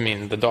the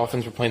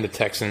Dolphins were playing the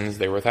Texans.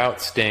 They were without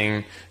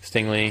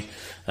Stingley,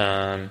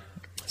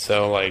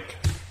 so like,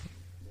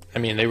 I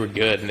mean, they were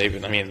good, and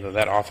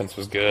that offense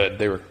was good.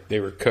 They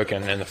were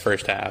cooking in the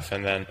first half,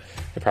 and then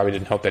it probably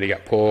didn't help that he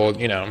got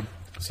pulled.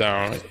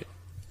 So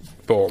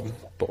bold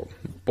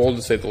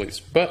to say the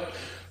least. But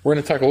we're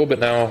going to talk a little bit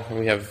now.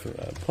 We have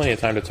plenty of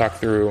time to talk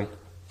through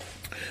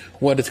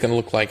what it's going to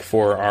look like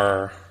for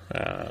our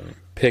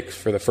picks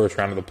for the first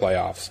round of the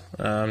playoffs.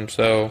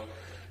 So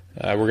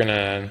we're going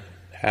to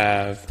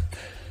have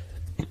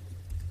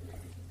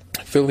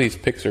Philly's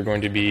picks are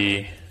going to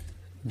be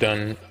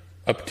done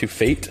up to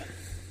fate.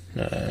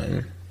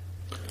 I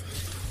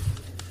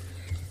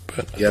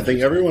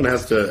think everyone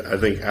has to. I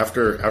think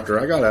after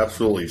I got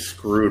absolutely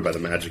screwed by the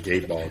Magic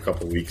 8 Ball a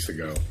couple weeks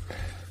ago,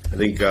 I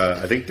think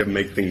to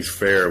make things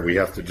fair, we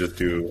have to just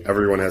do.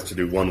 Everyone has to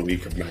do 1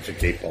 week of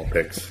Magic 8 Ball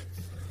picks.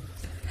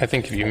 I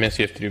think if you miss,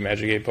 you have to do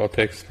Magic 8 Ball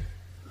picks.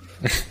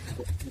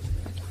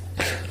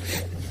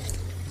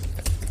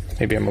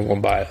 Maybe I'm a little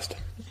biased.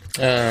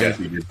 I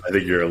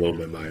think you're a little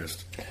bit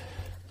biased.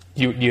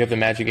 You have the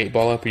Magic 8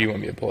 Ball up, or you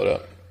want me to pull it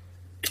up?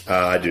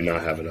 I do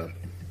not have it up.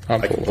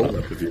 I can pull it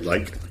up if you'd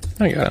like.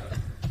 I got it.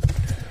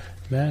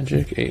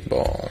 Magic 8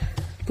 Ball.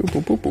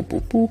 Boop, boop, boop, boop,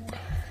 boop, boop.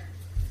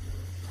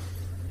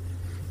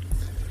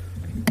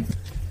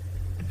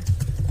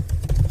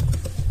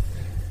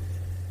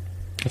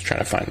 I was trying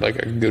to find like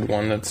a good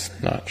one that's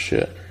not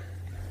shit.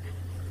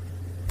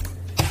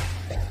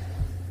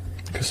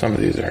 Because some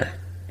of these are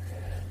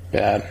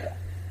bad.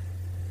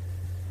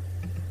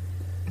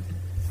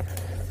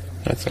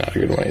 That's not a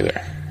good one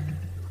either.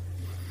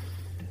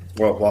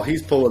 Well, while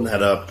he's pulling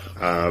that up,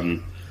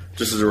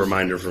 just as a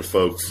reminder for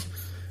folks,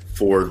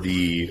 for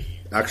the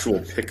actual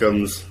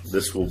pick'ems,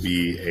 this will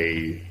be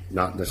a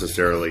not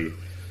necessarily,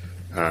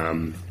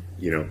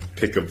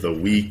 pick of the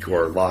week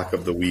or lock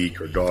of the week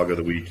or dog of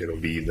the week. It'll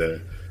be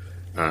the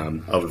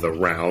of the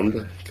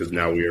round, because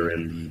now we are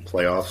in the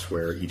playoffs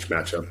where each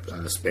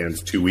matchup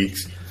spans 2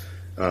 weeks.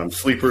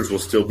 Sleepers will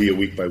still be a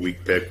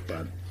week-by-week pick,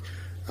 but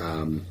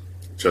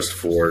just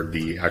for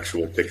the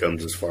actual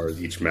pick'ems as far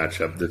as each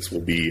matchup, this will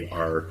be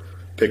our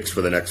picks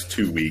for the next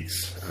 2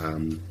 weeks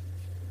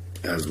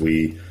as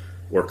we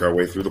work our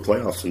way through the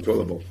playoffs in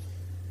Toilet Bowl.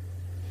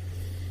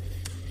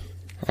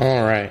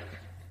 All right.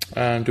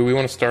 Do we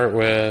want to start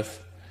with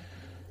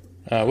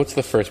what's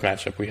the first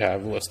matchup we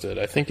have listed?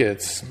 I think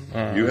it's...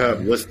 you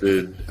have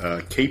listed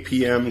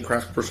KPM,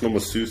 Craft Personal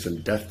Masseuse,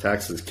 and Death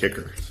Taxes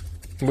Kickers.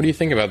 What do you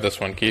think about this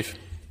one, Kief?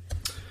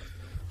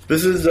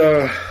 This is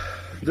an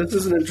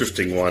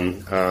interesting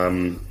one.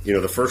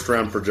 The first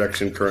round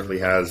projection currently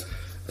has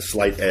a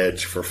slight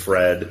edge for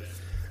Fred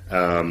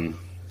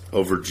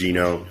over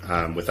Gino.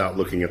 Without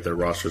looking at their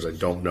rosters, I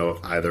don't know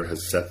if either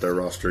has set their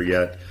roster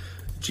yet.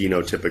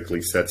 Gino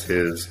typically sets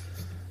his,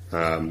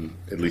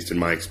 at least in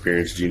my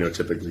experience, Gino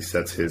typically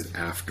sets his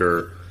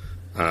after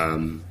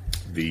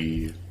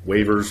the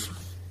waivers.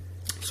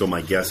 So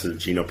my guess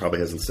is Gino probably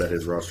hasn't set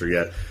his roster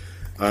yet.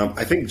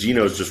 I think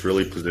Gino's just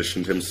really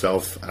positioned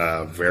himself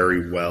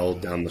very well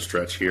down the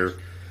stretch here.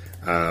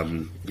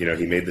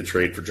 He made the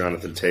trade for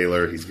Jonathan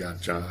Taylor. He's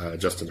got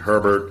Justin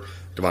Herbert,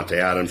 Devontae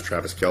Adams,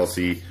 Travis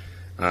Kelce.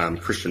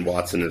 Christian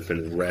Watson has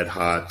been red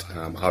hot.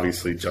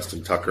 Obviously,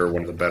 Justin Tucker,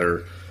 one of the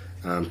better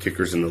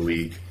kickers in the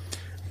league.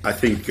 I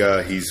think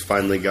he's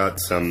finally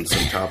got some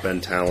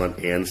top-end talent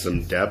and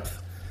some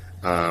depth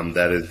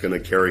that is going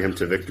to carry him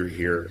to victory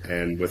here.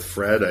 And with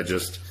Fred,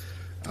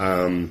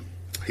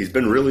 he's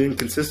been really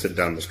inconsistent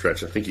down the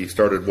stretch. I think he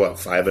started 5-0,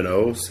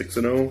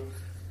 6-0, or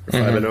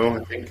 5-0,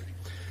 I think.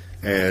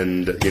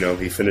 And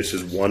he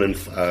finishes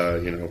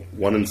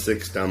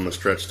 1-6 down the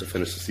stretch to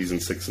finish the season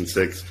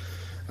 6-6.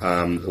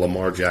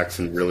 Lamar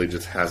Jackson really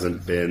just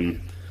hasn't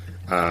been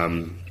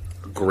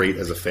great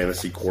as a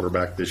fantasy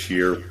quarterback this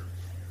year.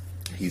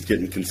 He's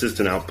getting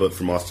consistent output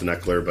from Austin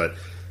Eckler, but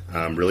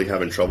really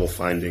having trouble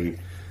finding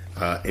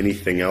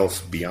anything else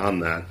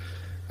beyond that.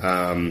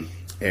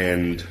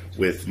 And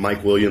with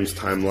Mike Williams'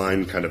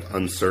 timeline kind of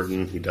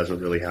uncertain, he doesn't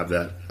really have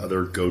that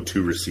other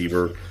go-to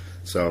receiver.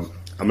 So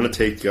I'm going to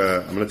take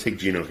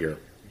Gino here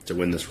to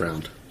win this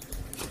round.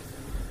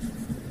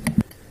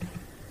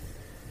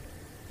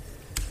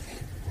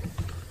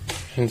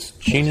 It's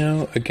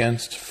Gino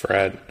against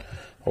Fred.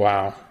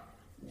 Wow.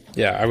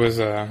 Yeah, I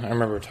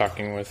remember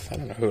talking with, I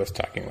don't know who I was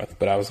talking with,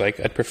 but I was like,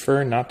 I'd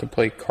prefer not to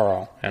play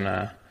Carl.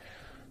 And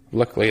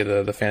luckily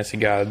the fantasy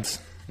gods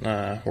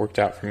worked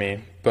out for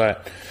me.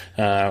 But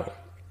I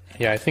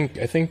think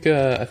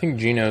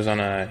Gino's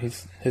on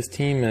his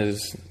team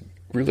has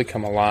really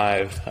come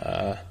alive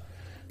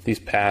these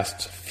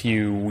past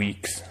few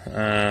weeks.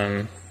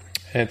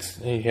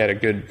 He had a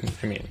good.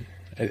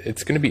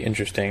 It's going to be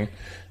interesting.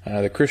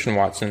 The Christian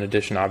Watson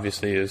addition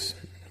obviously was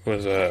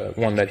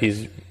one that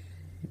he's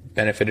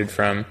benefited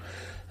from.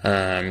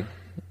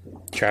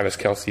 Travis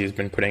Kelce has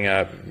been putting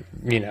up,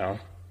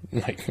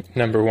 like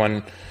number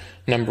one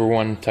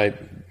type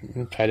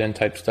tight end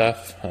type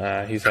stuff.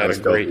 He's had a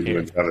great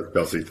year.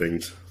 Kelsey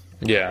things.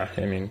 Yeah,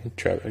 I mean,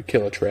 kill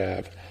a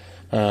Trav.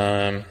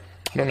 I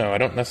don't know. I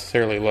don't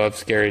necessarily love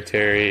Scary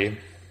Terry.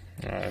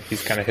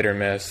 He's kind of hit or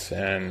miss,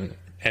 and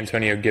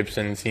Antonio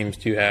Gibson seems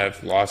to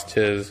have lost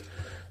his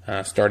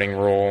starting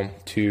role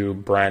to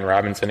Brian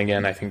Robinson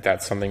again. I think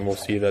that's something we'll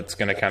see that's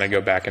going to kind of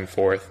go back and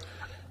forth.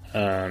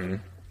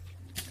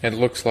 It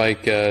looks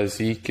like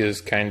Zeke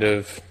is kind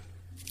of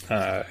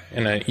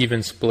in an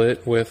even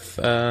split with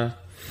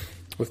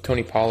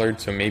Tony Pollard,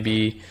 so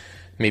maybe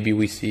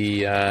we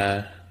see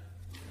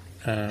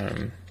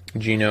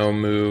Geno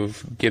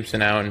move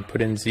Gibson out and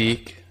put in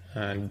Zeke.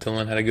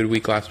 Dylan had a good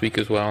week last week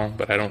as well,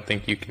 but I don't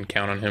think you can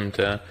count on him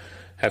to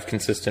have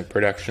consistent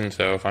production.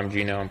 So if I'm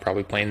Geno, I'm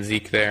probably playing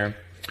Zeke there.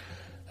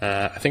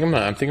 I think I'm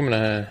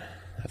gonna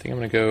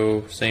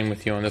go same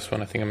with you on this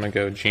one. I think I'm gonna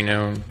go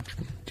Geno,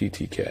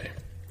 DTK.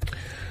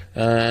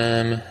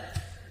 How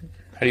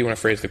do you want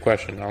to phrase the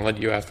question? I'll let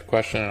you ask the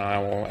question, and I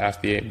will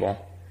ask the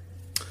 8-ball.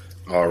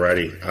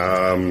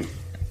 Alrighty.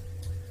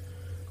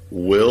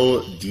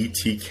 Will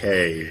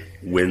DTK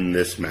win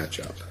this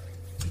matchup?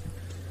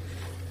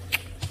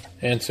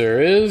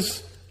 Answer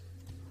is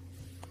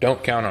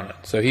don't count on it.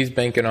 So he's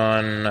banking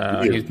on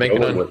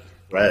with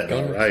red.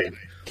 All right.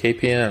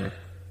 KPM.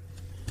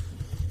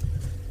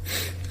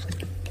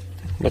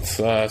 Let's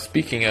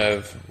speaking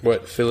of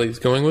what Philly's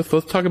going with,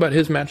 let's talk about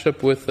his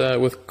matchup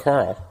with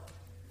Carl.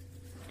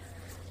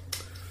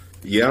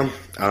 Yeah,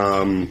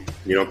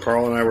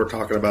 Carl and I were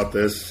talking about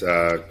this.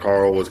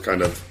 Carl was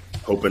kind of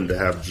hoping to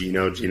have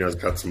Geno. Geno's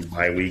got some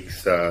bye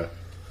weeks.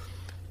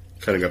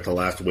 Kind of got the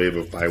last wave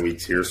of bye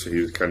weeks here, so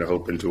he was kind of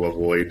hoping to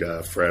avoid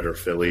Fred or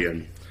Philly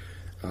and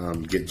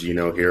get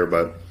Geno here.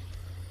 But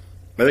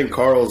I think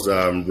Carl's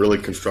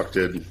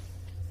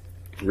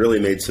really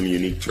made some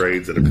unique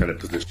trades that have kind of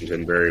positioned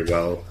him very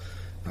well.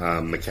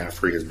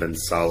 McCaffrey has been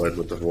solid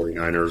with the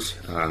 49ers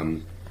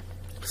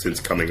since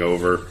coming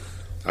over.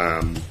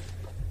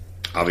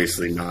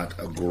 Obviously not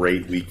a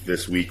great week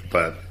this week,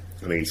 but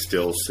I mean,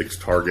 still 6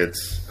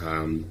 targets,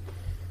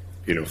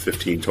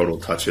 15 total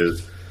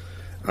touches.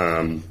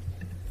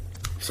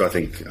 So I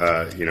think,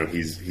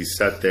 he's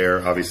set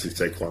there. Obviously,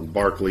 Saquon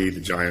Barkley,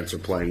 the Giants are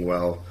playing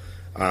well.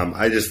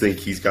 I just think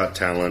he's got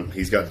talent.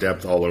 He's got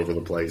depth all over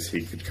the place.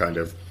 He could kind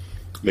of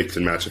mix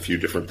and match a few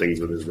different things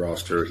with his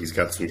roster. He's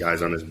got some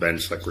guys on his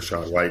bench like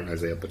Rachaad White and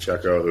Isaiah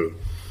Pacheco who,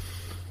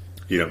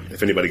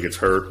 if anybody gets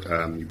hurt,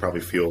 you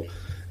probably feel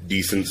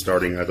decent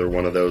starting either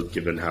one of those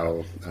given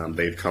how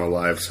they've come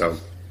alive. So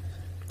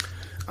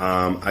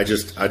I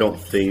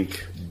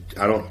think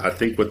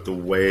with the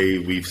way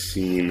we've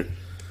seen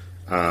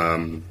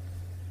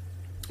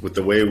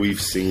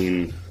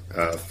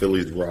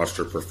Philly's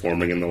roster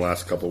performing in the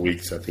last couple of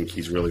weeks, I think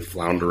he's really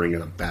floundering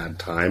at a bad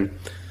time.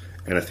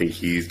 And I think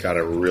he's got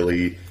to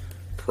really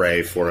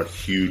pray for a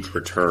huge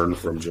return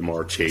from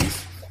Jamar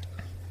Chase,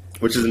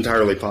 which is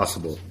entirely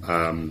possible.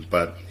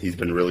 But he's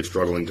been really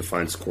struggling to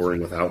find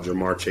scoring without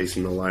Jamar Chase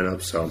in the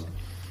lineup. So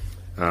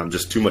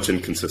just too much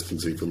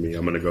inconsistency for me.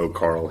 I'm going to go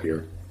Carl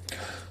here.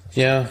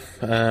 Yeah,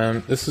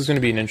 this is going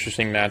to be an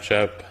interesting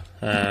matchup.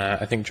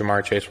 I think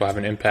Jamar Chase will have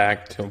an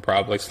impact. He'll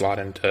probably slot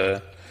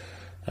into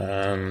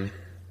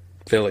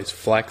Philly's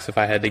flex, if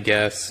I had to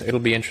guess. It'll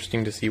be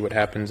interesting to see what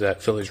happens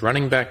at Philly's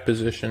running back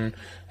position.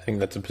 I think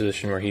that's a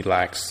position where he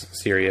lacks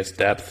serious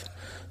depth.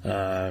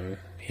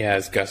 He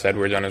has Gus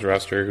Edwards on his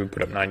roster, who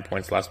put up 9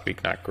 points last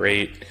week. Not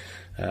great.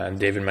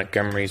 David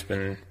Montgomery's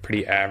been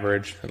pretty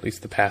average. At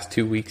least the past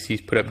 2 weeks he's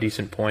put up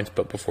decent points,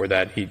 but before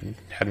that he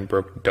hadn't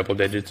broke double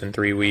digits in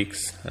 3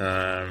 weeks.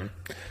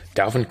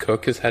 Dalvin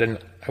Cook has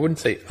had I wouldn't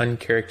say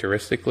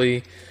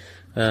uncharacteristically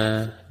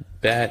bad.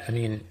 I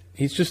mean,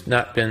 he's just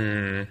not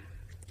been...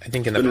 I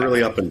think it's been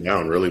really up and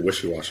down, really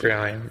wishy-washy.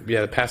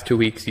 Yeah, the past 2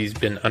 weeks he's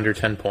been under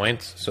 10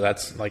 points, so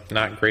that's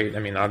not great. I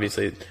mean,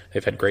 obviously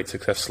they've had great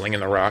success slinging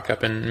the rock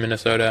up in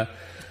Minnesota.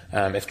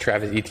 If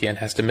Travis Etienne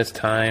has to miss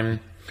time,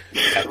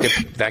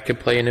 that could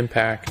play an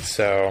impact.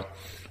 So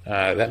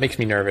that makes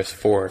me nervous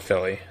for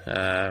Philly.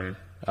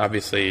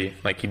 Obviously,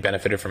 he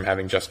benefited from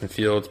having Justin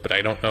Fields, but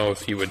I don't know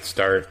if he would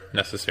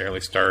necessarily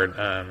start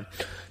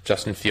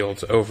Justin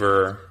Fields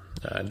over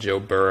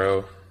Joe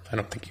Burrow. I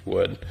don't think he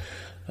would.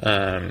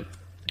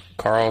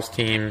 Carl's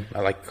team,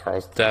 I like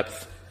Carl's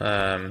depth.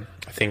 I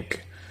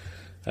think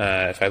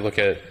if I look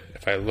at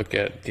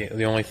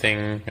the only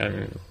thing,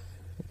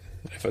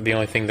 the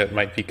only thing that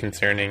might be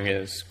concerning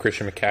is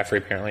Christian McCaffrey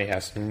apparently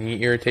has some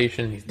knee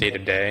irritation. He's day to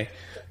day.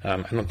 I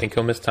don't think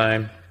he'll miss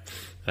time.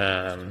 He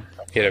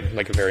had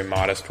a very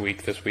modest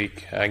week this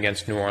week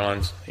against New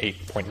Orleans,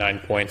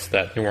 8.9 points.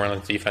 That New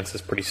Orleans defense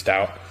is pretty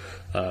stout.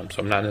 So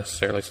I'm not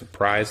necessarily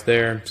surprised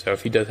there. So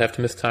if he does have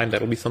to miss time,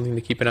 that'll be something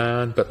to keep an eye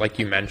on. But like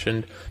you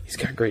mentioned, he's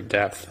got great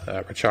depth.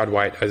 Rachaad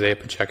White, Isaiah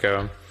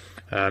Pacheco,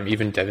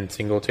 even Devin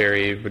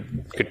Singletary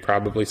could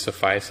probably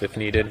suffice if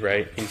needed,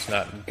 right? He's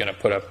not going to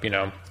put up,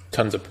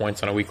 tons of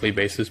points on a weekly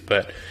basis,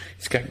 but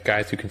he's got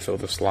guys who can fill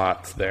the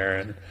slots there.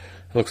 And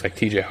it looks like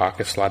TJ Hawk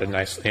is slotted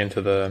nicely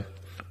into the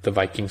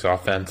Vikings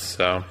offense.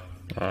 So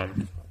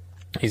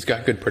He's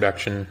got good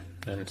production,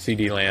 and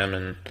CD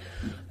Lamb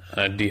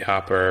and D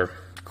Hop are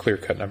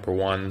clear-cut number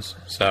ones.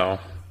 So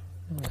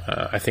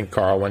I think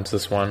Carl wins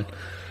this one.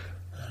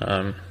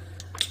 I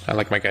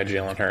like my guy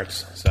Jalen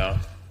Hurts, so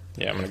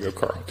yeah, I'm going to go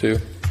Carl too.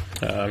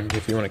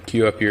 If you want to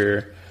queue up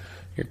your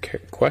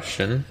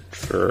question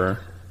for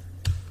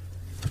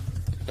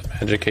the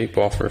Magic 8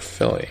 Ball for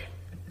Philly.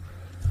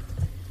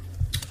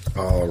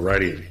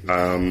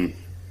 Alrighty.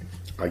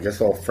 I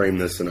guess I'll frame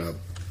this in a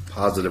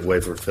positive way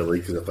for Philly,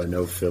 because if I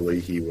know Philly,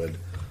 he would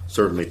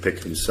certainly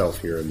pick himself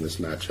here in this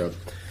matchup.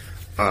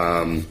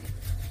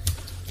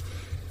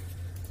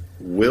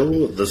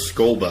 Will the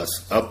Skull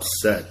Bus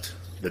upset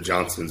the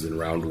Johnsons in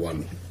round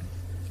one?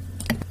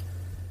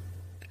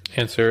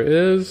 Answer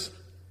is,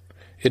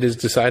 it is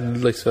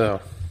decidedly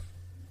so.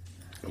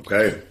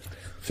 Okay.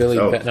 Philly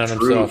betting on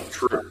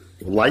himself.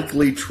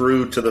 Likely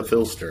true to the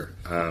Philster.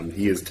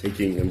 He is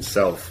taking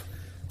himself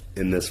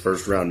in this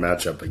first round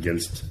matchup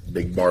against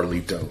Big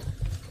Barlito.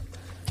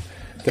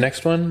 The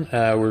next one,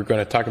 we're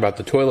going to talk about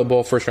the Toilet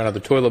Bowl, first round of the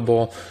Toilet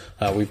Bowl.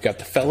 We've got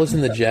the Fellas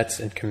and the Jets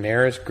and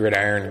Kamara's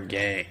Gridiron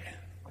Gang.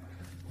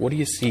 What do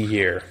you see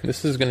here?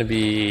 This is going to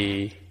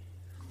be,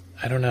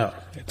 I don't know.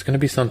 It's going to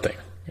be something.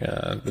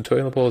 The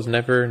Toilet Bowl is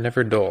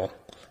never dull.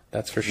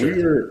 That's for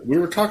sure. We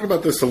were talking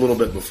about this a little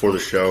bit before the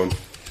show.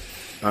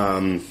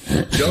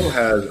 Joe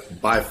has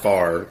by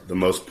far the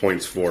most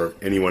points for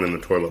anyone in the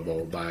Toilet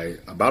Bowl by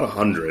about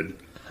 100.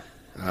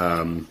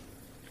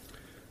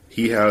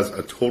 He has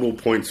a total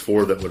points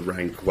for that would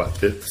rank,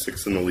 5th,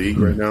 6th in the league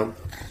right now.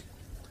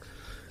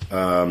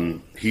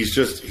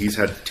 He's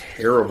had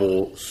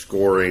terrible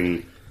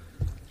scoring,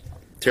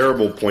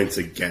 terrible points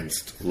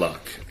against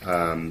luck.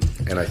 And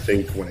I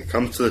think when it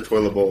comes to the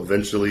Toilet Bowl,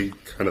 eventually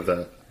kind of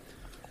the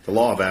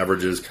law of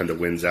averages kind of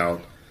wins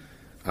out.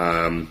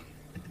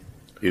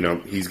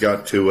 He's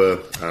got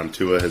Tua.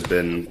 Tua has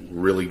been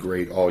really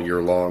great all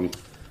year long.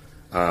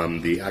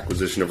 The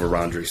acquisition of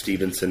Arondre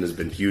Stevenson has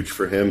been huge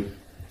for him.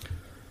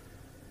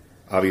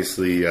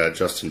 Obviously,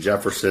 Justin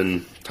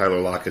Jefferson, Tyler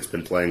Lockett's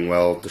been playing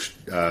well.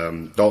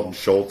 Dalton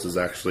Schultz has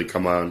actually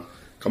come on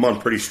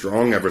pretty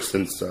strong ever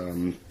since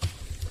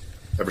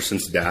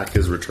Dak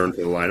has returned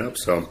to the lineup.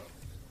 So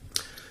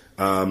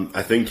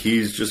I think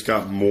he's just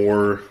got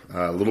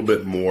a little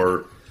bit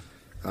more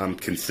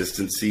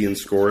consistency in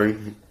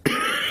scoring.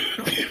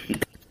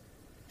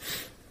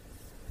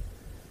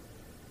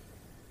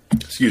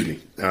 Excuse me.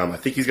 I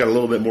think he's got a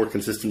little bit more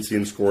consistency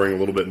in scoring, a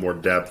little bit more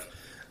depth.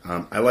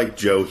 I like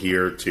Joe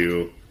here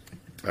to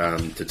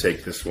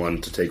take this one,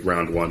 to take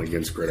round one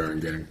against Gridiron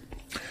Gang.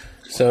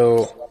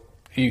 So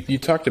you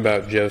talked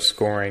about Joe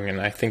scoring,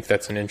 and I think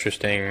that's an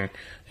interesting.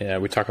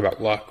 We talk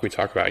about luck. We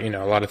talk about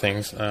a lot of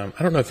things. I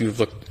don't know if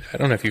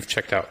you've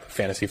checked out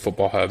Fantasy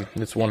Football Hub.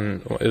 It's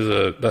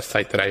the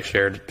site that I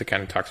shared that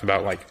kind of talks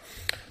about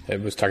it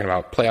was talking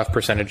about playoff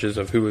percentages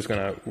of who was going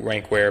to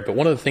rank where. But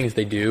one of the things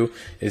they do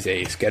is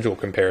a schedule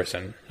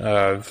comparison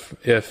of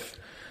if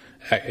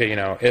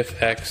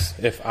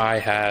I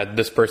had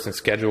this person's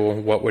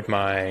schedule, what would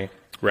my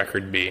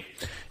record be?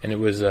 And it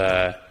was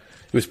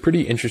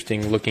pretty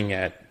interesting looking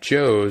at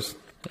Joe's,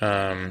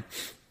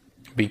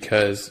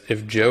 because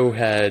if Joe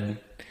had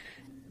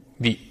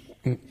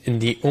in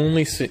the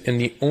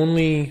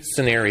only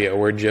scenario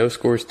where Joe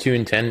scores 2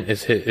 and 10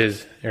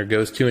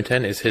 goes 2 and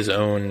 10 is his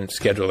own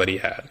schedule that he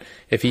had.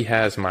 If he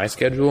has my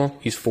schedule,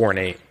 he's 4 and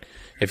 8.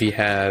 If he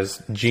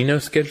has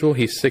Gino's schedule,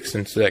 he's 6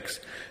 and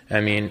 6.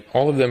 I mean,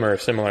 all of them are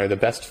similar. The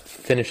best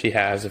finish he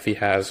has, if he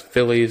has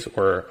Phillies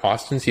or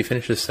Austin's, he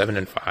finishes 7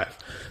 and 5.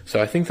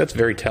 So I think that's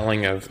very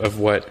telling of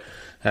what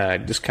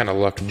just kind of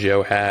luck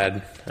Joe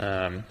had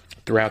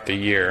throughout the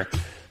year.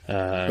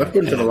 That's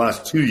been for the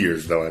last 2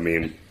 years, though. I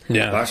mean,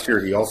 last year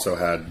he also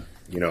had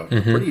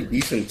a pretty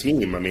decent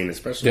team. I mean,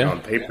 especially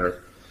on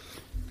paper,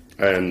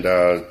 and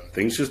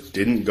things just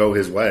didn't go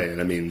his way.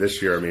 And I mean,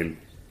 this year,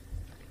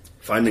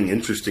 finding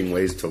interesting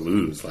ways to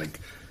lose,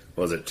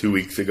 was it 2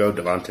 weeks ago,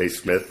 Devontae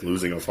Smith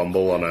losing a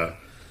fumble on a,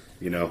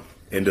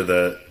 end of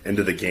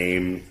the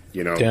game,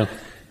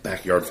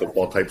 backyard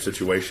football type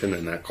situation,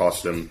 and that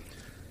cost him,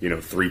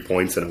 3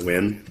 points and a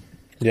win.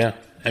 Yeah,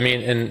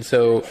 and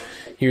so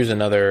here's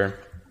another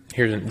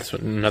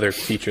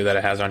feature that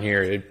it has on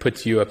here. It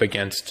puts you up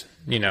against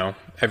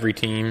every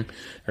team,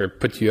 or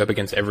puts you up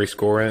against every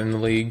scorer in the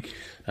league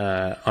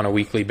on a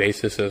weekly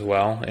basis as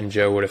well. And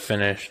Joe would have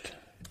finished.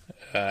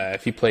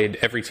 If he played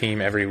every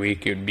team every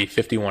week, it would be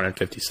 51 and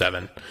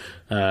 57.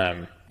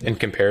 In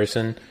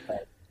comparison,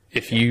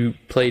 if you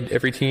played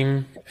every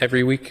team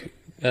every week,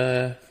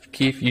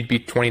 Kief, you'd be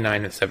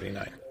 29 and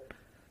 79.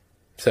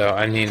 So,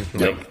 I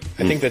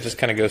think that just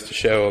kind of goes to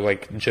show,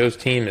 Joe's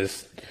team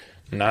is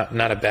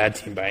not a bad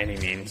team by any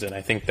means. And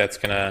I think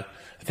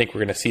we're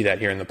going to see that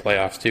here in the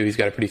playoffs too. He's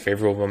got a pretty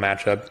favorable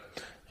matchup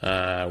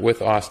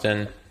with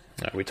Austin.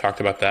 We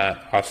talked about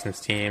that. Austin's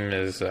team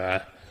is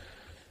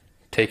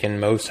taken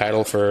Mo's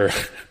title for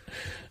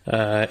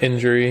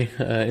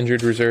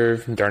injured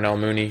reserve. Darnell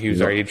Mooney, who's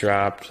already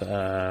dropped.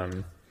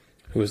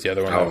 Who was the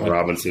other one? Allen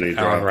Robinson.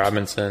 Allen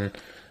Robinson.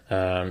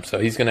 So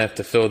he's going to have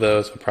to fill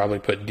those. We'll probably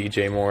put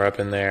DJ Moore up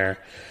in there.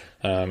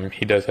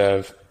 He does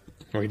have,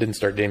 well, he didn't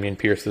start Dameon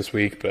Pierce this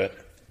week, but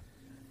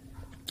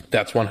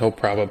that's one he'll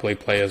probably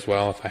play as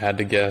well, if I had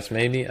to guess.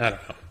 Maybe, I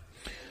don't know.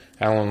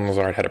 Alan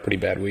Lazard had a pretty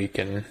bad week,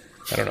 and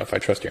I don't know if I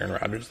trust Aaron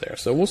Rodgers there.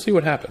 So we'll see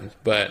what happens.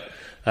 But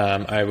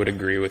I would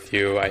agree with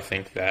you. I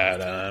think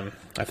that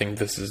I think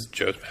this is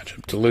Joe's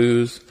matchup to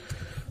lose.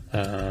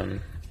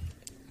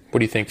 What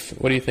do you think?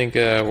 What do you think?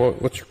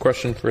 What's your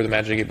question for the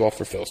Magic 8 Ball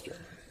for Philster?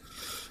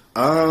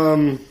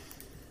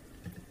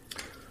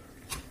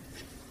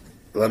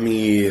 Let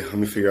me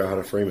figure out how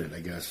to frame it, I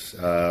guess.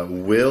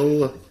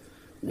 Will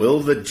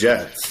the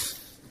Jets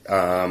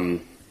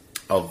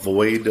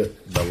avoid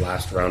the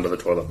last round of the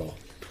toilet bowl?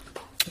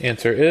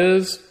 Answer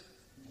is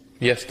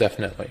yes,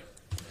 definitely.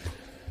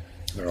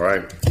 All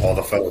right. All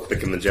the fellas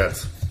picking the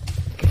Jets.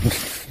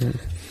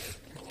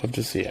 Love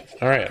to see it.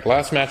 All right.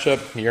 Last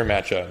matchup, your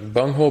matchup.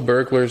 Bunghole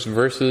Burglars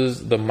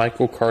versus the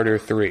Michael Carter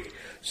 3.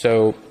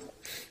 So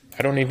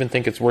I don't even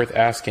think it's worth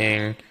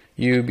asking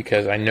you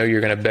because I know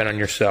you're going to bet on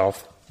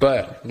yourself.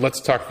 But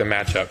let's talk the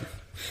matchup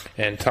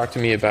and talk to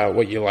me about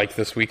what you like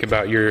this week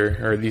about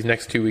or these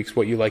next 2 weeks,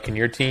 what you like in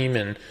your team,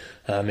 and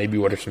maybe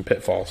what are some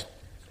pitfalls.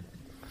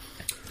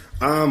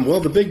 Well,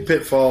 the big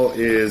pitfall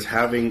is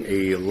having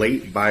a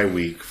late bye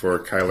week for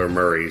Kyler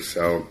Murray.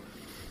 So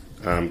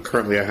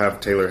currently I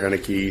have Taylor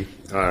Heineke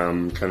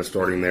kind of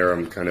starting there.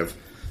 I'm kind of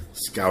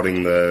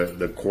scouting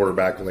the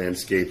quarterback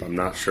landscape. I'm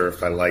not sure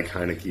if I like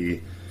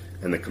Heineke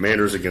and the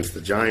Commanders against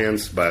the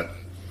Giants, but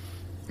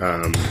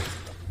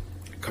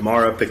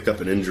Kamara picked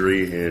up an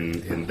injury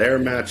in their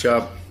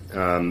matchup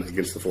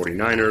against the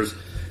 49ers,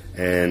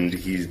 and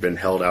he's been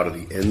held out of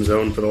the end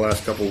zone for the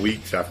last couple of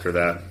weeks after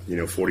that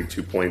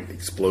 42-point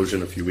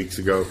explosion a few weeks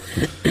ago.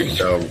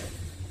 So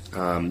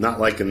not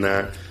liking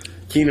that.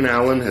 Keenan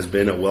Allen has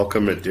been a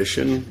welcome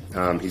addition.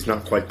 He's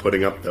not quite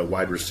putting up the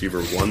wide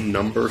receiver 1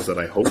 numbers that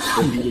I hoped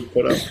that he would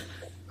put up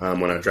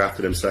when I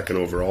drafted him second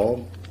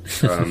overall,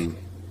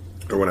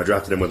 or when I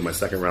drafted him with my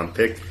second-round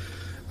pick.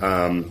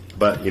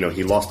 But,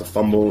 he lost a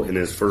fumble in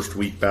his first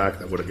week back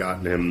that would have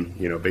gotten him,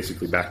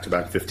 basically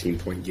back-to-back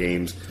 15-point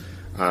games.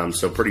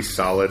 So pretty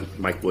solid.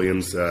 Mike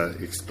Williams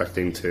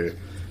expecting to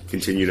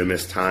continue to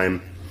miss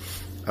time.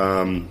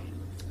 I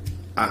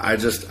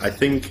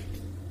think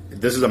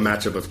this is a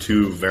matchup of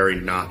two very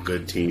not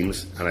good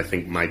teams, and I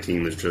think my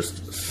team is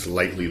just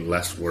slightly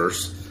less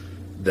worse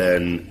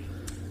than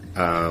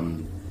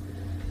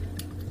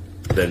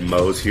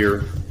Mo's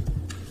here.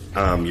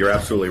 You're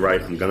absolutely right.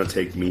 I'm going to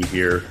take me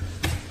here.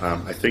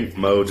 I think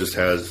Mo just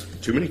has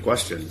too many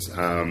questions.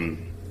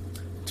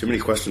 Too many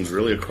questions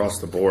really across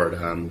the board.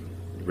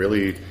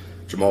 Really,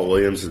 Jamal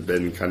Williams has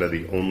been kind of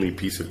the only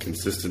piece of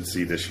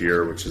consistency this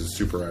year, which is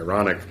super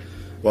ironic.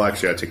 Well,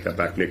 actually, I take that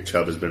back. Nick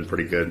Chubb has been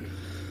pretty good.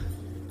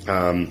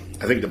 I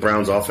think the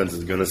Browns' offense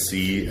is going to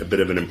see a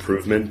bit of an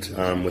improvement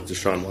with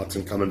Deshaun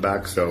Watson coming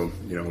back. So,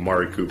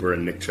 Amari Cooper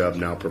and Nick Chubb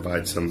now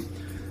provide some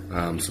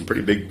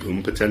pretty big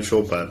boom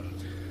potential, but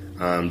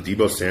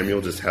Deebo Samuel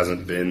just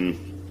hasn't been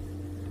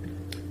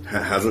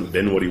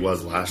what he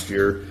was last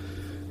year.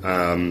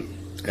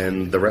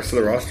 And the rest of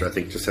the roster, I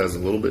think, just has a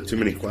little bit too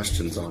many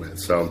questions on it.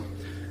 So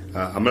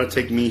I'm going to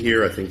take me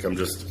here. I think I'm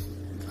just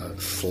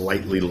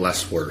slightly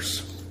less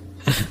worse.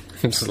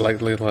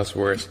 Slightly less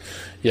worse.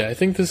 Yeah, I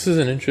think this is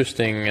an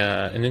interesting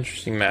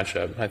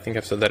matchup. I think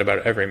I've said that about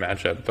every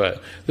matchup,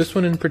 but this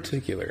one in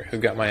particular has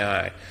got my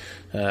eye.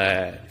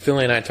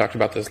 Philly and I talked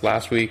about this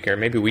last week, or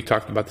maybe we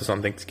talked about this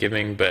on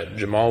Thanksgiving, but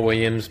Jamal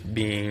Williams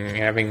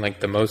having like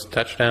the most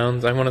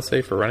touchdowns, I want to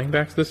say, for running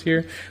backs this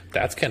year,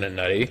 that's kind of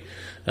nutty.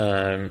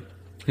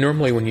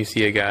 Normally when you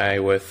see a guy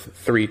with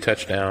 3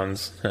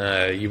 touchdowns,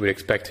 you would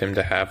expect him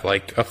to have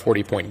like a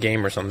 40-point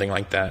game or something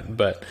like that.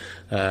 But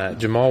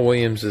Jamal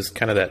Williams is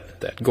kind of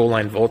that goal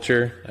line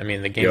vulture. I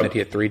mean, the game that he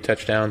had 3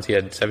 touchdowns, he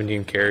had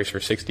 17 carries for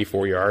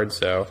 64 yards.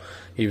 So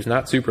he was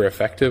not super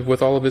effective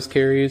with all of his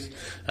carries,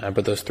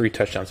 but those 3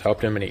 touchdowns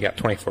helped him, and he got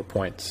 24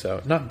 points.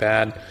 So not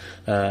bad.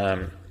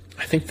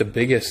 I think the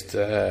biggest,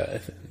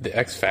 the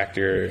X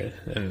factor,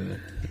 and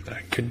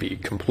I could be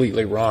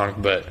completely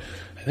wrong, but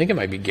I think it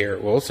might be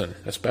Garrett Wilson,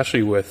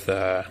 especially with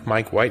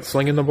Mike White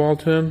slinging the ball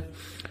to him.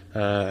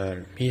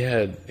 He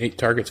had 8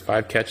 targets,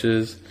 5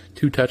 catches,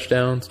 2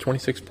 touchdowns,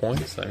 26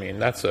 points. I mean,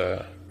 that's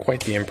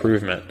quite the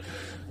improvement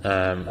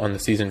on the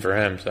season for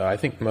him. So I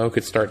think Mo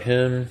could start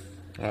him,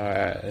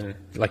 and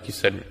like you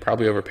said,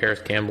 probably over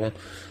Paris Campbell.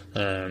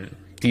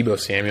 Deebo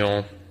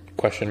Samuel,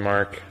 question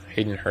mark.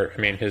 Hayden Hurst.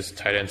 I mean, his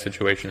tight end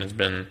situation has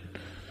been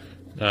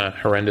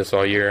horrendous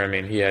all year. I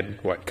mean, he had,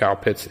 Kyle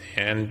Pitts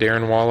and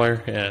Darren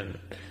Waller, and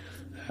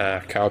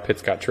Kyle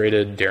Pitts got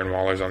traded, Darren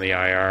Waller's on the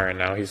IR, and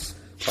now he's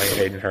playing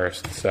Hayden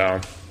Hurst.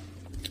 So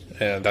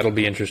that'll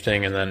be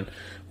interesting, and then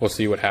we'll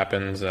see what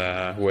happens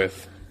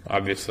with,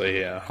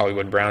 obviously,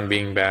 Hollywood Brown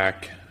being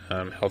back,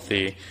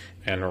 healthy,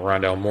 and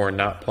Rondell Moore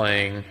not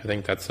playing. I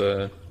think that's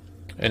an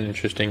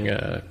interesting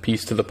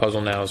piece to the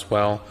puzzle now as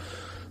well.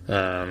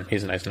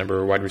 He's a nice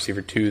number wide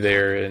receiver 2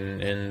 there,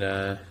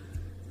 and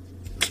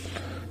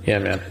yeah,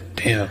 man,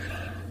 damn.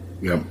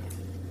 Yep.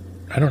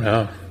 I don't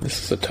know.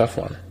 This is a tough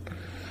one.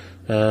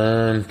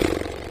 I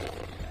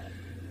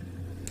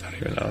don't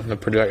even know.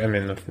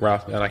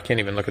 And I can't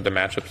even look at the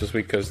matchups this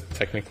week because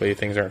technically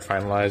things aren't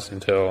finalized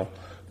until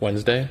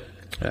Wednesday.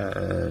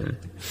 So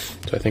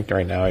I think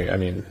right now,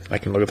 I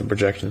can look at the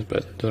projections, but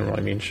it doesn't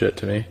really mean shit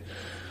to me.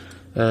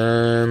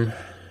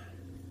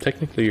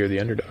 Technically, you're the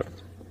underdog.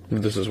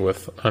 This is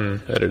with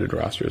unedited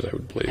rosters, I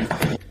would believe.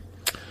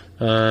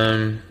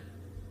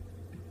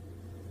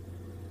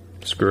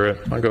 Screw it.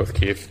 I'll go with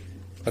Kief.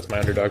 That's my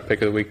underdog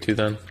pick of the week, too,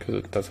 then,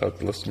 because that's how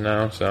it's listed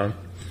now. So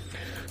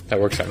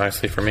that works out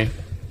nicely for me.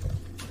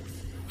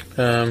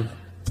 What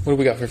do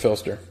we got for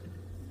Philster?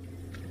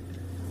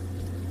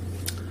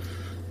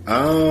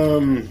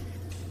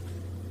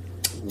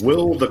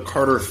 Will the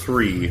Carter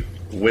 3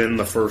 win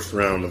the first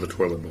round of the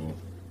Toilet Bowl?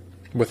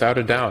 Without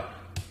a doubt.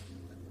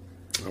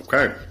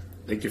 Okay.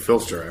 Thank you,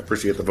 Philster. I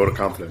appreciate the vote of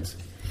confidence.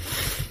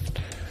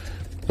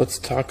 Let's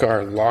talk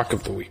our lock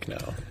of the week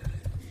now.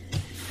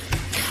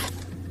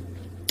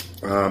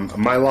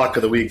 My lock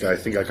of the week, I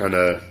think I kind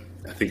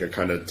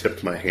of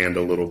tipped my hand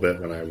a little bit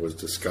when I was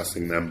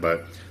discussing them,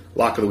 but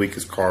lock of the week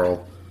is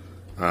Carl,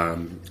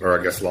 or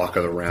I guess lock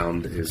of the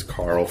round is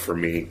Carl for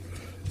me.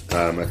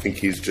 I think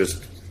he's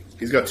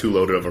got too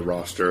loaded of a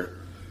roster.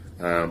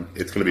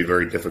 It's going to be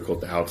very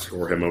difficult to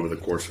outscore him over the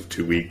course of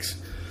 2 weeks.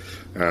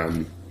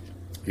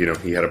 He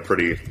had a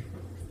pretty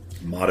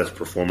modest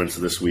performance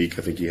this week.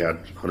 I think he had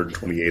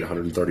 128,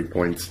 130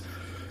 points.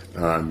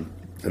 And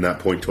that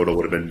point total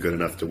would have been good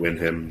enough to win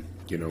him,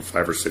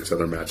 5 or 6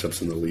 other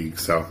matchups in the league.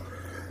 So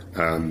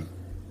I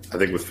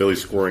think with Philly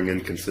scoring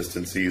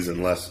inconsistencies,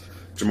 unless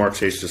Jamar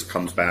Chase just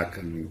comes back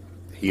and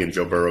he and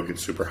Joe Burrow get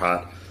super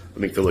hot, I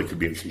think Philly could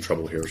be in some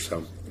trouble here.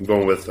 So I'm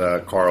going with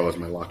Carl as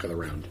my lock of the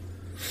round.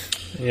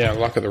 Yeah,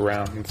 lock of the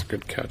round. That's a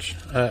good catch.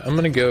 I'm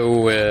going to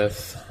go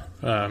with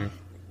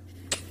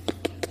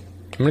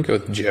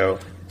Joe.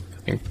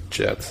 I think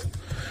Jets.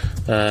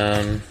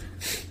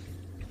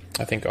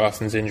 I think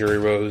Austin's injury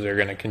woes are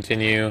going to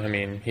continue.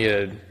 He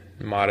had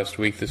a modest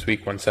week this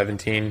week,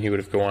 117. He would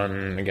have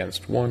gone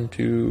against 1,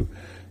 2,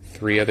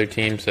 3 other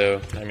teams.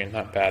 So,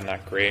 not bad,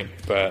 not great.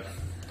 But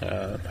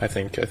I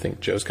think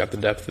Joe's got the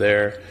depth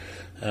there.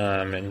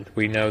 And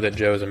we know that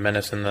Joe's a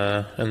menace in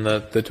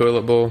the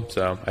toilet bowl.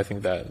 So I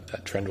think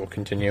that trend will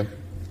continue.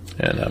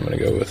 And I'm going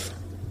to go with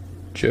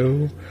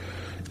Joe.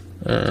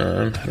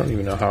 I don't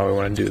even know how I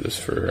want to do this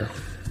for...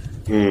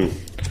 I'm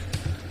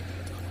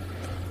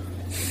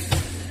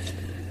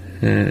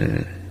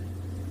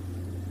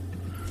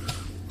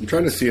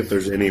trying to see if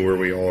there's any where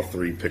we all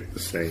three picked the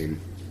same.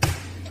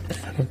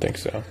 I don't think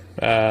so.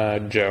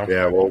 Joe.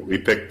 Yeah, well,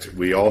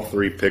 we all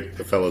three picked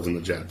the fellas in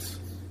the Jets.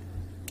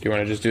 Do you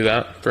want to just do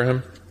that for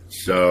him?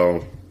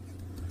 So,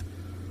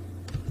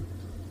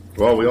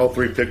 well, we all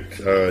three picked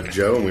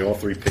Joe, and we all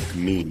three picked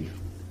me.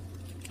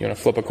 You want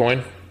to flip a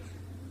coin?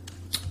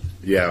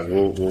 Yeah,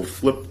 we'll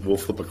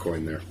flip a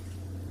coin there.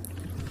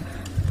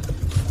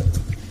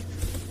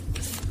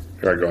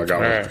 Here I go. I got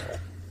one. All right.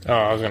 Oh,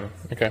 I was gonna.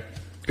 Okay,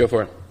 go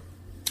for it.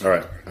 All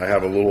right. I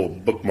have a little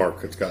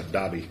bookmark. It's got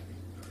Dobby.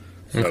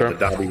 So Okay. the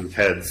Dobby is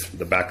heads.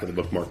 The back of the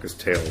bookmark is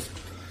tails.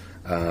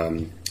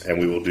 And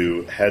we will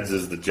do heads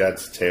is the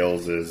Jets,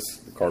 tails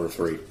is the Carter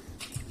 3.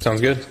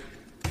 Sounds good.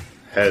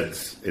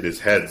 Heads. It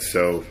is heads.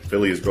 So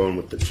Philly is going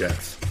with the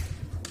Jets.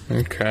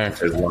 Okay.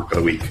 As lock of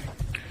the week.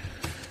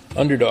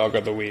 Underdog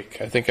of the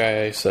week. I think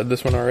I said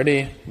this one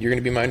already. You're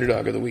going to be my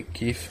underdog of the week,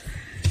 Keith.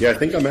 Yeah, I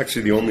think I'm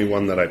actually the only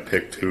one that I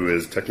picked who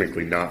is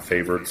technically not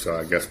favored, so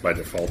I guess by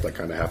default I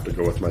kind of have to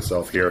go with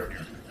myself here.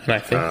 And I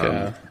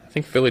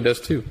think Philly does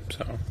too.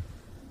 So,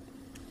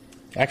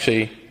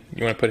 actually,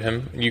 you want to put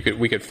him? We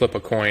could flip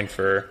a coin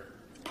for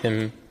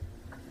him,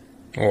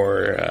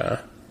 or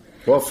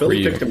well,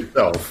 Philly for picked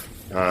himself,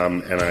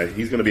 and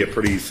he's going to be a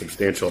pretty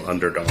substantial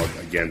underdog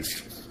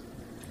against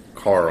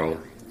Carl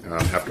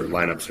after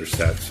lineups are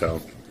set.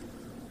 So,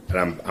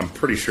 and I'm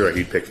pretty sure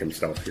he'd pick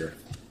himself here.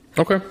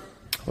 Okay.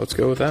 Let's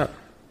go with that.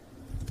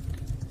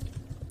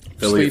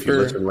 Philly, if you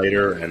Sleeper. listen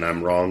later and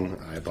I'm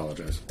wrong, I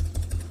apologize.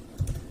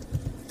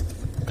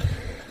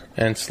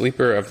 And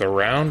sleeper of the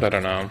round? I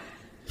don't know.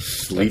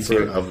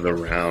 Sleeper of the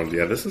round.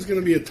 Yeah, this is going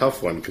to be a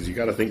tough one because you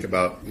got to think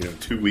about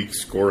 2 weeks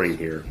scoring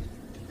here.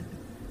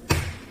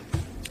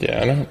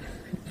 Yeah, I don't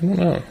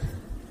know.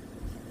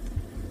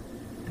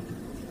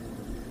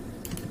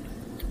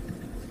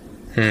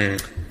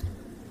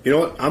 You know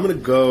what? I'm going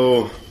to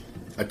go...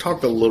 I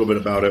talked a little bit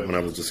about it when I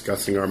was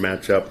discussing our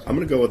matchup. I'm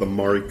going to go with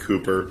Amari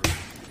Cooper.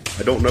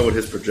 I don't know what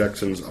his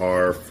projections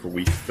are for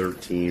Week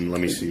 13.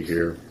 Let me see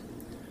here.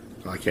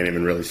 I can't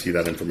even really see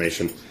that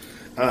information.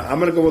 I'm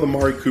going to go with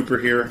Amari Cooper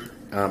here.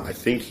 I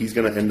think he's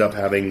going to end up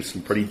having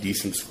some pretty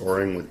decent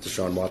scoring with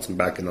Deshaun Watson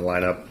back in the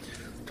lineup.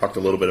 Talked a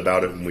little bit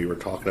about it when we were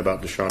talking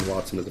about Deshaun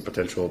Watson as a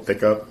potential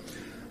pickup.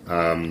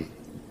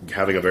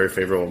 Having a very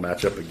favorable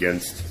matchup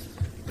against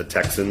the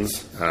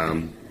Texans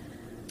kind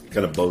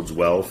of bodes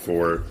well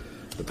for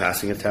the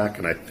passing attack,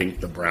 and I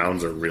think the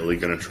Browns are really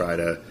going to try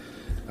to,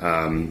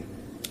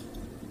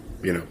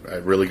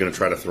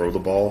 throw the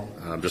ball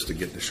just to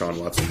get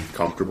Deshaun Watson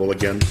comfortable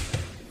again.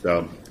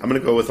 So I'm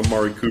going to go with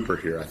Amari Cooper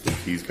here. I think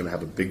he's going to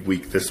have a big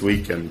week this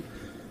week and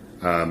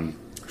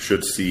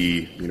should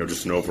see,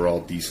 just an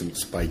overall decent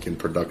spike in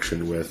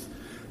production with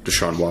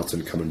Deshaun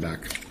Watson coming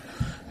back.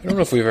 I don't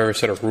know if we've ever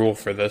set a rule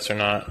for this or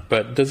not,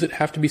 but does it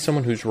have to be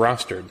someone who's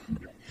rostered?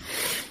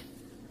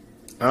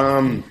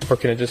 Or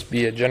can it just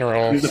be a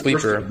general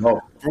sleeper?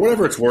 For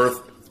whatever it's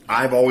worth,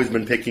 I've always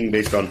been picking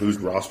based on who's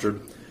rostered.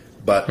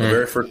 But the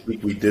very first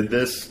week we did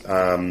this,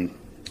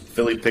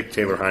 Philly picked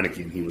Taylor Heineke,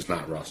 and he was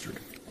not rostered.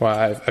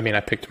 Well,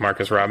 I picked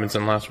Marcus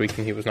Robinson last week,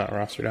 and he was not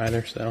rostered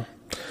either. So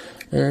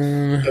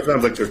it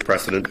sounds like there's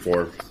precedent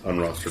for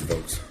unrostered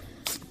folks.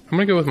 I'm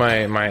gonna go with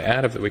my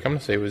ad of the week. I'm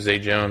gonna say it was Zay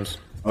Jones.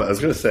 I was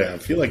gonna say I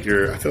feel like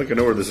I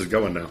know where this is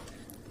going now.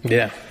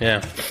 Yeah.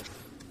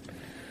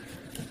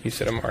 You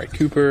said Amari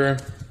Cooper.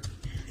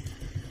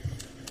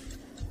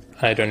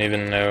 I don't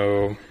even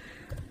know.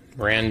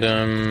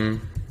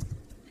 Random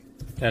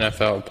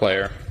NFL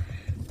player.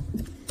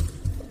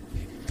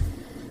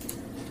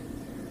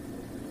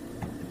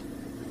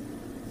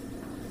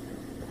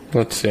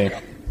 Let's see.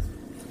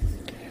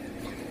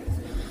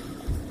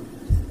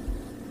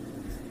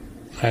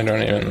 I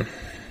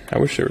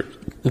wish there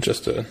was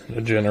just a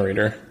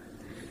generator.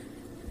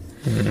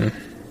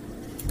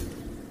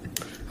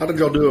 How did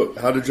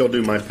y'all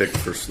do my pick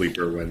for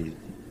sleeper when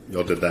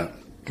y'all did that?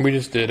 We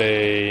just did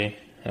a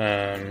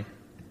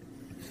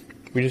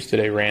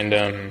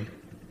random.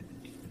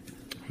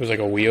 It was like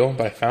a wheel,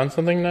 but I found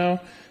something now.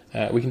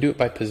 We can do it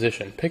by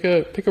position. Pick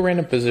a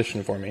random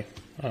position for me.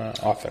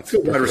 Offense.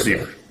 Wide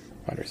receiver.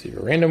 Wide receiver.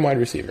 Random wide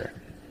receiver.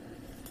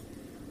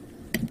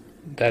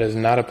 That is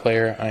not a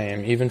player I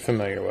am even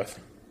familiar with.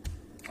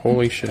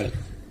 Holy shit.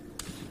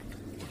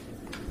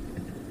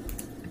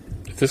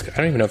 I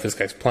don't even know if this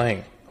guy's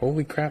playing.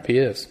 Holy crap, he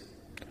is.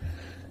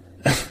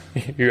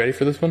 You ready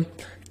for this one?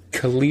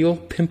 Khalil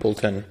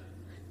Pimpleton.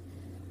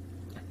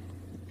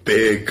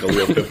 Big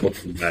Khalil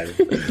Pimpleton guy.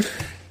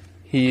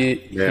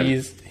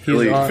 He's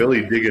Philly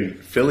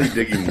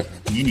digging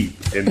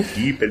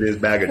deep in his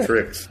bag of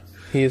tricks.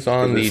 He's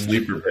on the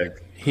sleeper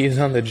pick. He's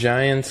on the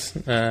Giants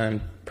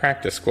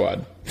practice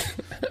squad.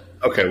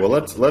 Okay, well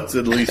let's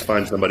at least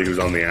find somebody who's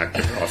on the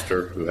active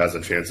roster who has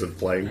a chance of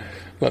playing.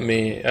 I'm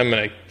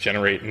gonna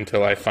generate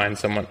until I find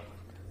someone.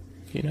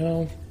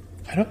 I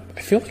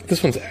feel like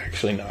this one's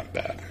actually not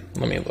bad.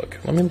 Let me look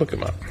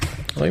him up.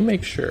 Let me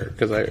make sure,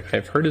 because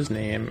I've heard his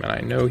name and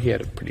I know he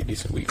had a pretty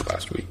decent week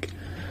last week.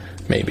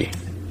 Maybe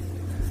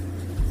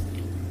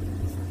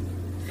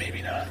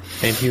not.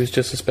 Maybe he was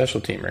just a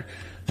special teamer.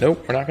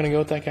 Nope, we're not going to go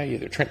with that guy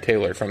either. Trent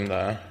Taylor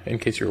in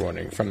case you're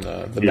wondering, from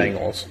the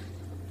Bengals.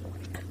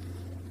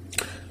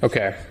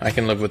 Okay, I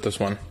can live with this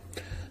one.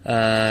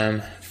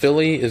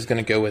 Philly is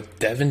going to go with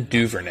Devin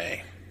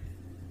Duvernay.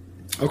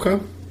 Okay.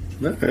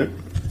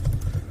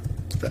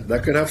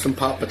 That could have some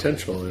pop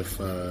potential if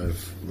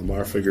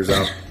Lamar figures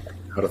out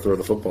how to throw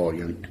the football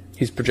again.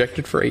 He's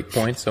projected for 8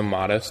 points, so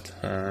modest.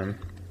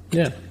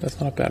 Yeah, that's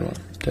not a bad one.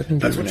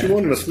 That's what you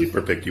want in a sleeper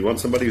pick. You want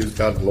somebody who's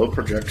got low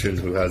projection,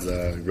 who has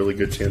a really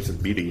good chance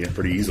of beating it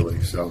pretty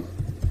easily. So,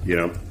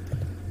 even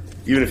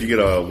if you get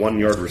a 1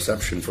 yard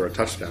reception for a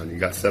touchdown, you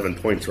got 7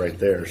 points right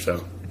there.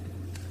 So,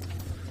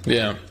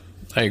 yeah,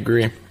 I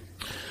agree.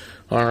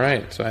 All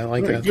right, so I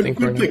like that.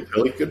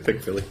 Good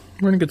pick, Philly.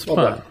 We're in a good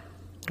spot.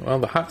 Well,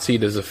 the hot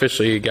seat has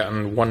officially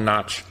gotten one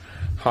notch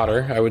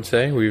hotter, I would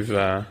say. We've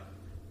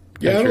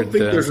I don't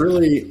think there's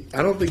really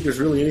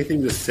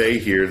anything to say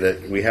here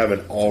that we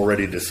haven't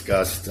already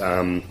discussed.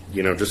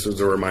 Just as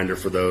a reminder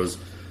for those,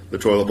 the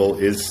toilet bowl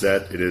is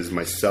set. It is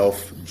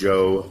myself,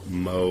 Joe,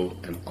 Mo,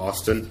 and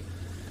Austin.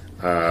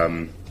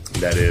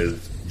 That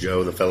is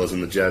Joe, the Fellas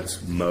in the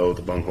Jets, Mo,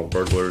 the Bunghole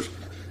Burglars,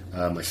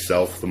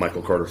 myself, the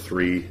Michael Carter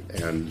 3,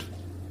 and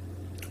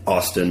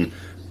Austin,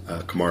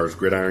 Kamara's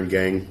Gridiron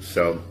Gang.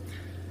 So,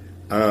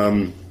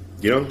 the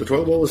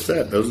toilet bowl is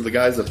set. Those are the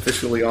guys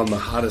officially on the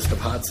hottest of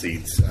hot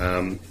seats.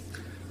 You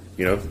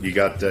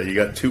got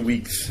 2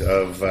 weeks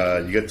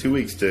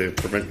to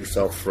prevent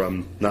yourself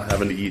from not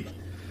having to eat,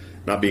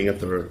 not being at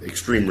the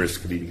extreme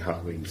risk of eating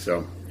hot wings.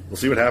 So we'll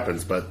see what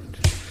happens. But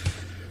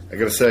I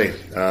got to say,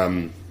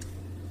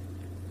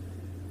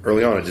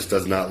 early on, it just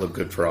does not look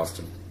good for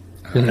Austin.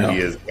 No. He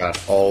has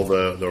got all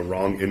the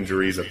wrong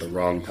injuries at the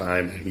wrong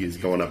time. He is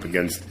going up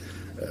against,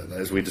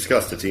 as we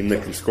discussed, a team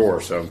that can score.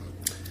 So.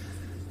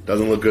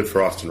 Doesn't look good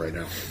for Austin right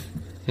now.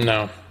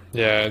 No.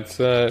 Yeah,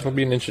 it'll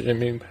be an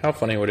interesting. How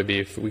funny would it be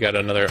if we got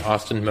another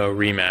Austin Mo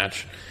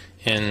rematch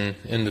in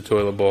the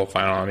toilet bowl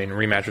final?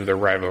 Rematch of their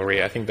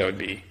rivalry. I think that would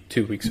be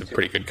 2 weeks of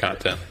pretty good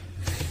content.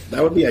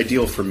 That would be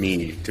ideal for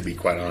me, to be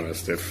quite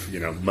honest. If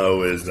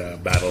Mo is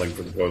battling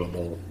for the toilet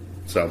bowl.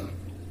 So.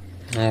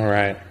 All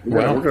right.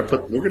 We're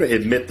gonna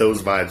emit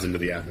those vibes into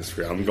the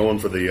atmosphere. I'm going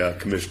for the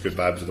Commish Good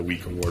Vibes of the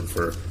Week award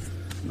for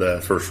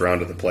the first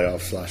round of the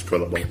playoffs /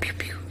 toilet bowl. Pew, pew,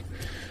 pew.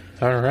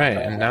 All right,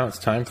 and now it's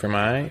time for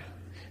my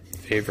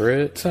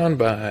favorite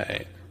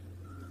soundbite.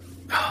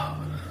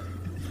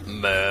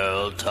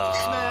 Mail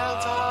time.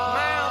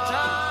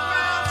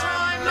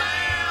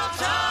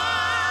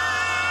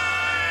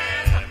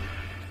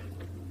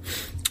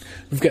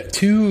 We've got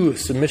 2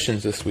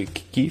 submissions this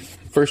week, Keith.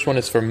 First one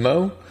is from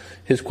Mo.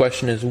 His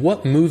question is,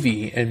 what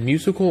movie and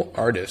musical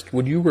artist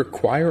would you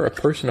require a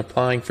person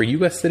applying for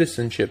U.S.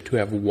 citizenship to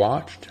have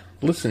watched,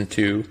 listened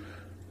to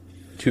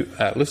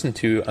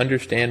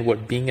understand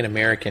what being an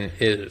American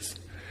is?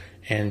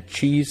 And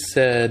Cheese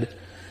said,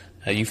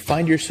 you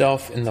find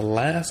yourself in the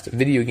last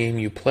video game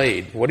you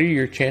played. What are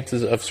your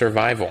chances of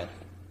survival?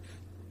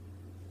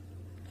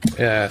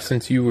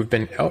 Since you have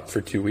been out for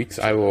 2 weeks,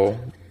 I will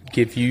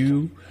give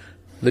you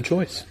the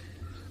choice.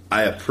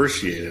 I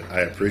appreciate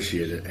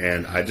it.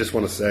 And I just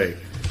want to say,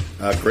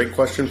 great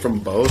question from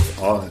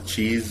both.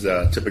 Cheese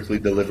typically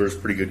delivers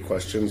pretty good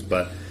questions,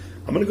 but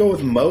I'm going to go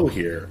with Mo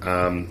here.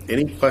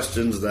 Any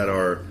questions that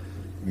are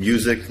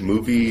music,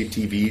 movie,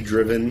 TV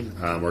driven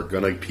are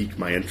going to pique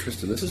my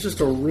interest, and this is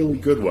just a really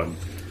good one.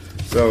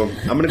 So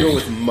I'm going to go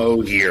with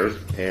Mo here,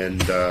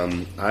 and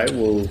I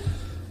will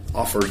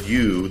offer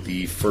you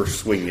the first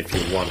swing if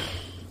you want it.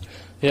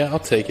 Yeah, I'll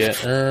take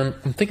it. I'm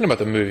thinking about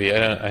the movie.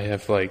 I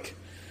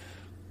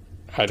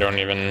don't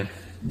even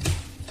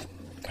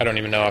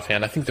know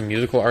offhand. I think the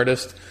musical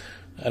artist,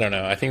 I don't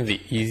know. I think the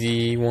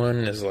easy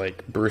one is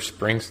like Bruce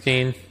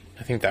Springsteen.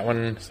 I think that one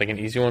is like an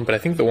easy one, but I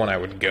think the one I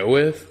would go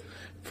with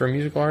for a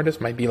musical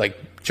artist might be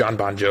like John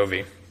Bon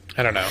Jovi.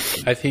 I don't know.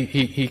 I think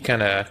he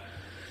kind of,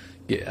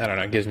 I don't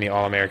know, gives me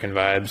all American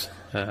vibes.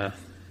 I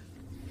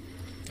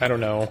don't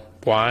know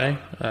why.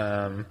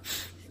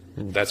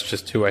 That's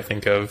just who I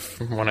think of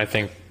when I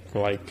think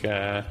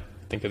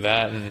of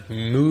that. And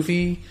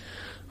movie,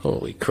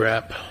 holy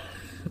crap.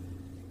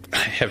 I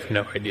have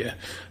no idea.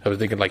 I was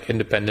thinking like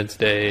Independence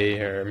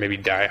Day or maybe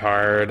Die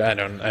Hard. I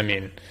don't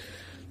know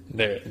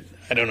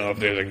if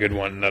there's a good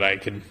one that I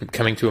could.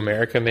 Coming to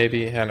America,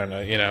 maybe. I don't know.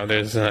 You know,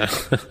 there's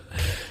there's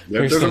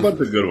a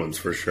bunch of good ones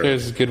for sure.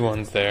 There's good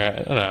ones there.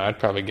 I don't know. I'd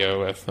probably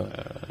go with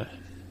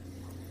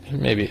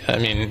maybe. I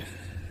mean,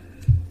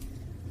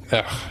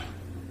 I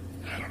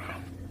don't know.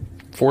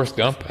 Forrest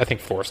Gump. I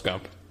think Forrest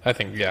Gump. I'll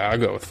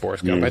go with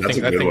Forrest Gump. That's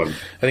a good one.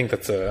 I think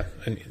that's a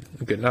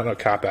good, not a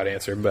cop-out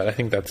answer, but I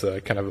think that's a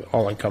kind of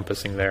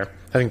all-encompassing there.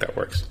 I think that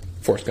works.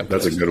 Forrest Gump.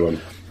 That's a good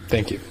one.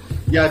 Thank you.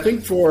 Yeah, I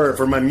think for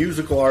my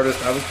musical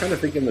artist, I was kind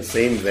of thinking the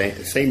same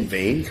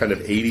vein, kind of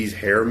 80s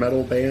hair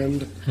metal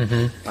band.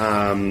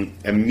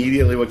 Mm-hmm.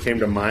 Immediately what came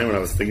to mind when I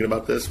was thinking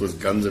about this was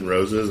Guns N'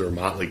 Roses or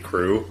Motley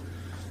Crue.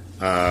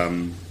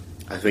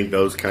 I think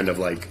those kind of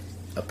like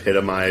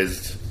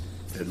epitomized,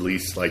 at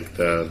least like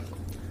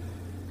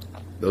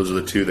those are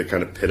the two that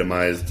kind of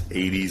epitomized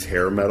 80s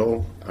hair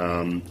metal.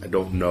 I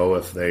don't know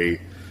if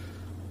they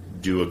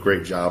do a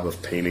great job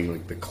of painting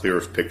like the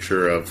clearest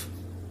picture of,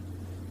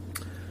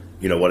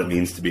 you know, what it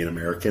means to be an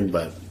American.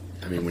 But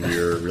I mean, when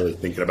you're really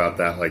thinking about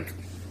that, like,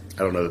 I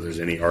don't know that there's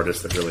any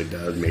artist that really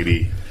does.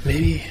 Maybe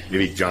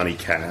Johnny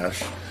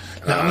Cash.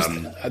 No,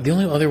 the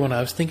only other one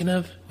I was thinking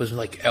of was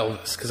like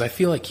Elvis, because I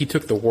feel like he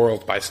took the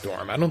world by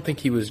storm. I don't think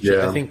he was.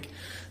 Yeah. I think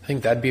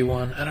that'd be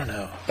one. I don't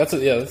know. That's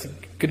a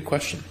good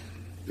question.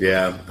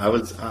 Yeah, I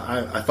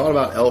thought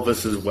about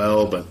Elvis as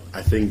well, but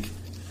I think,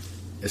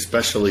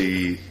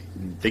 especially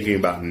thinking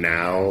about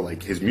now,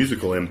 like his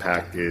musical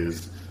impact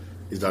is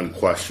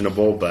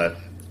unquestionable, but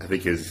I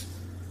think his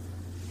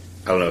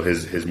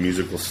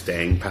musical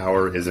staying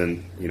power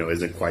isn't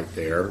quite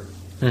there.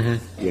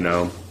 Mm-hmm. You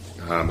know,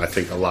 I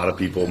think a lot of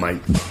people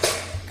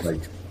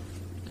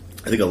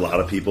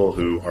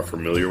who are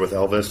familiar with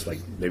Elvis, like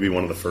maybe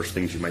one of the first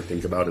things you might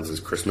think about is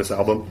his Christmas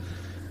album,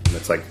 and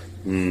it's like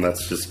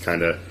that's just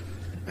kind of.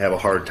 I have a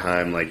hard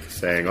time like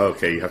saying, oh,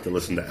 okay, you have to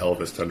listen to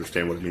Elvis to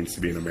understand what it means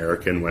to be an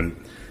American, when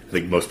I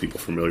think most people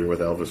familiar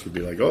with Elvis would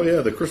be like, oh yeah,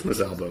 the Christmas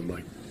album,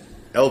 like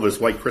Elvis,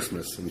 White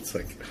Christmas, and it's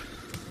like,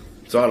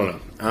 so I don't know.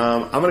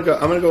 I'm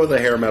gonna go with a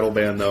hair metal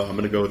band though. I'm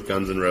gonna go with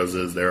Guns N'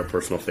 Roses. They're a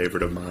personal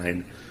favorite of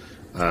mine.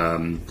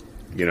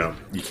 You know,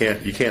 you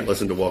can't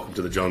listen to Welcome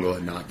to the Jungle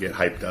and not get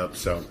hyped up.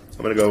 So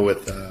I'm gonna go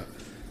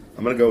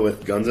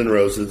with Guns N'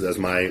 Roses as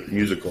my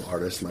musical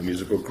artist, my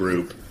musical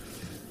group,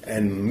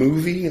 and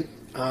movie.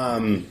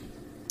 What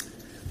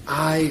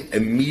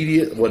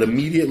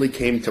immediately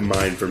came to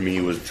mind for me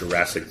was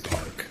Jurassic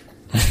Park.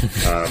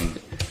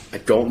 I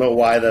don't know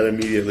why that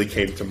immediately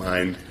came to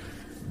mind,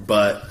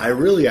 but I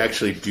really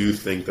actually do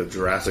think the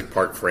Jurassic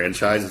Park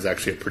franchise is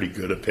actually a pretty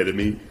good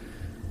epitome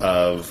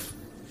of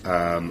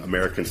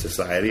American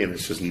society, and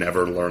it's just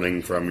never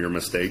learning from your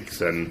mistakes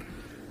and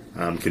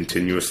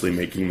continuously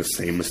making the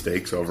same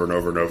mistakes over and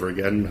over and over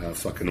again,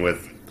 fucking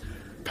with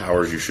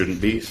powers you shouldn't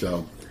be.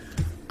 So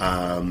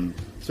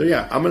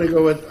yeah, I'm gonna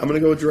go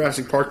with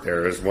Jurassic Park.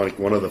 There is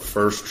one of the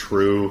first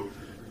true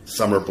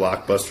summer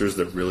blockbusters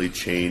that really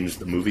changed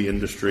the movie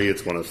industry.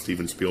 It's one of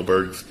Steven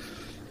Spielberg's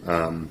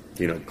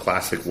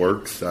classic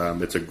works.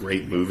 It's a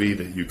great movie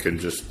that you can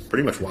just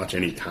pretty much watch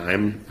any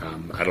time.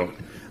 I don't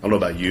know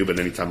about you, but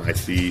anytime I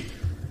see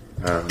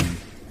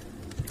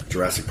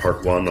Jurassic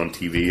Park 1 on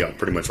TV, I'll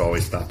pretty much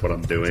always stop what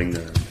I'm doing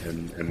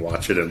and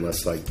watch it,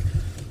 unless like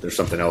there's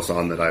something else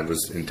on that I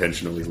was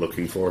intentionally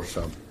looking for.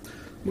 So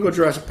we'll go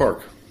Jurassic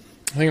Park.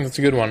 I think that's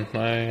a good one.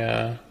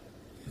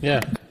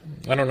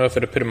 I don't know if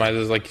it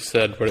epitomizes, like you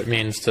said, what it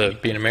means to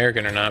be an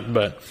American or not,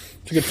 but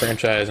it's a good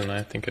franchise, and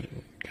I think it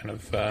kind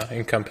of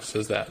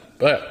encompasses that.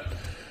 But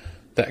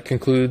that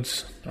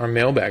concludes our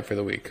mailbag for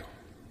the week.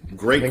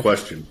 Great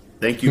question.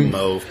 Thank you,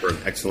 Mo, for an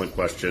excellent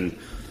question.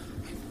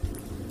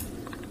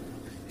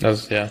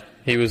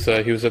 He was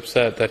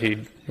upset that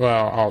he.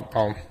 Well,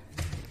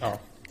 I'll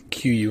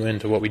cue you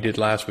into what we did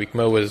last week.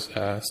 Mo was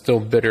still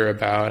bitter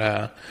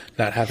about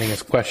not having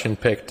his question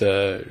picked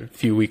a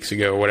few weeks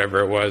ago, whatever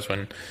it was,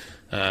 when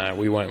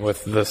we went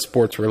with the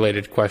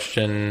sports-related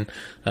question.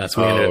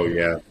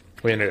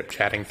 We ended up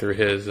chatting through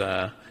his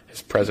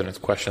president's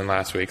question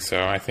last week.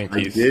 So I think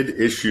I did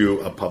issue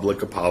a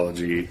public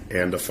apology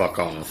and a fuck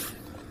off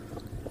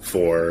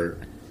for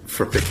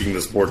picking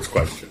the sports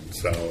question.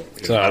 So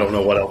I don't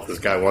know what else this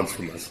guy wants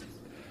from us.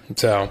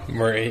 So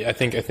I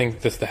think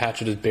the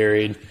hatchet is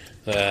buried.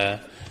 The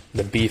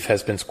beef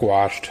has been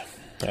squashed.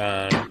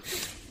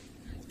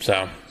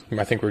 So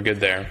I think we're good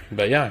there.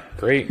 But yeah,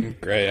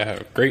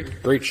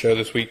 great show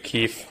this week,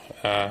 Kief.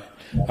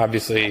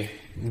 Obviously,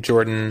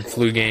 Jordan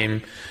flu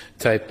game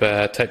type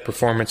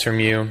performance from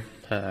you.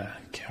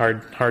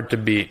 Hard to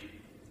beat.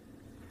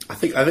 I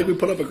think we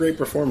put up a great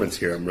performance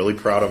here. I'm really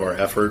proud of our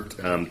effort.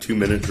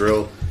 2-minute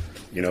drill,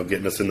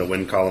 getting us in the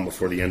win column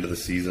before the end of the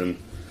season.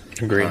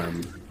 Agreed.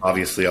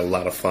 Obviously, a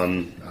lot of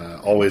fun.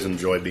 Always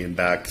enjoy being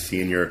back.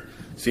 Seeing your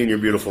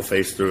beautiful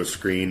face through a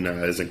screen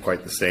isn't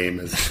quite the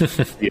same as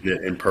seeing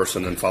it in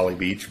person in Folly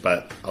Beach,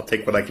 but I'll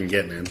take what I can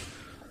get, man.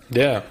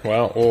 Yeah,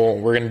 well,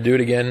 we're going to do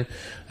it again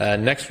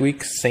next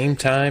week, same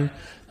time.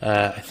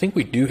 I think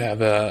we do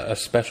have a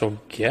special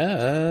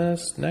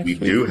guest next week.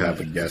 We do have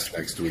a guest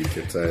next week.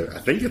 I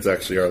think it's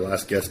actually our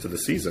last guest of the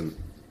season.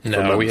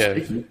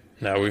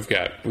 We've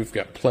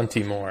got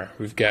plenty more.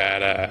 We've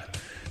got.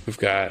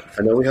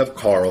 I know we have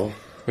Carl.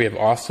 We have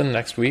Austin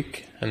next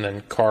week, and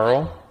then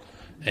Carl,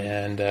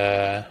 and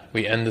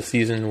we end the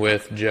season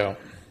with Joe.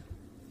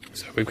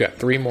 So we've got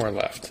 3 more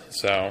left.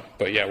 So,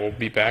 but yeah, we'll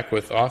be back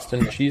with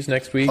Austin Cheese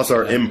next week. Plus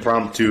our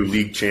impromptu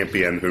league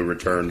champion who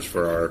returns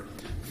for our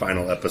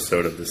final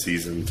episode of the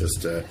season,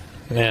 just to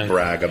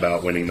brag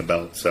about winning the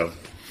belt. So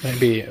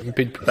maybe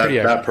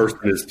that person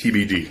is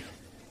TBD.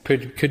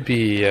 Could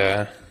be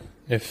I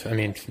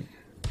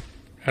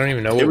don't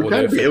even know what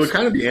we'll do. It would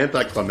kind of be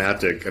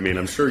anticlimactic. I mean,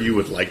 I'm sure you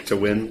would like to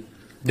win.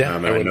 Yeah,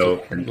 I'd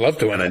love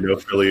to win. And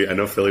I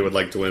know Philly would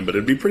like to win, but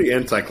it'd be pretty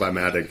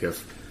anticlimactic if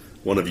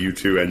one of you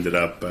two ended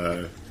up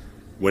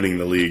winning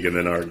the league, and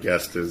then our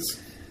guest is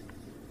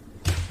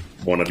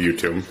one of you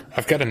two.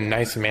 I've got a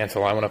nice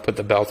mantle I want to put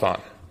the belt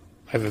on.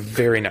 I have a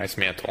very nice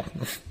mantle.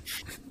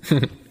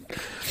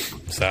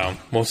 So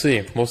we'll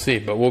see.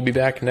 But we'll be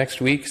back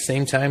next week,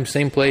 same time,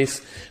 same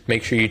place.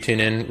 Make sure you tune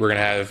in. We're going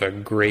to have a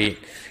great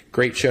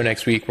show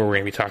next week where we're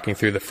going to be talking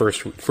through the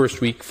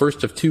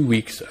first of 2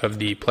 weeks of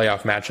the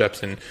playoff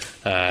matchups, and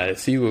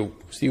see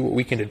what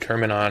we can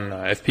determine on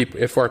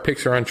if our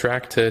picks are on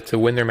track to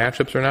win their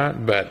matchups or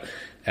not. But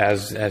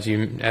as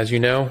you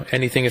know,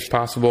 anything is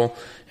possible,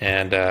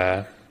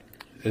 and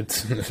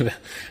it's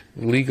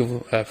League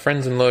of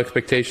Friends and Low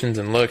Expectations,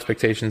 and Low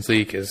Expectations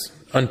League is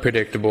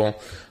unpredictable.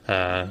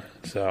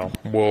 So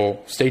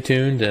we'll stay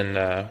tuned,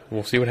 and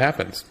we'll see what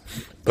happens.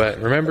 But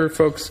remember,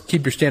 folks,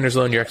 keep your standards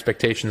low and your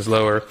expectations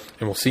lower,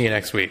 and we'll see you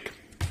next week.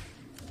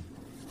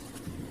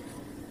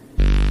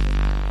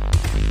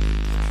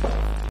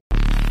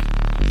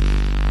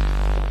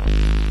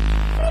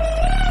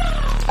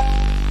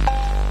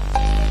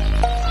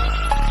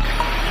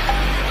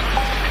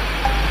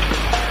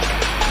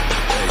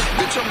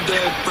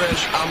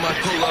 I might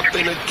pull up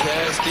in a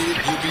casket.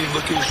 You be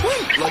looking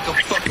sweet like a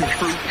fucking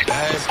fruit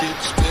basket.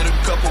 Spit a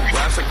couple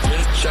raps, I get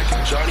a check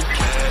and Johnny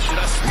Cash it.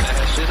 I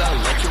smash it, I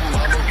let your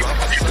mama rock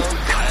my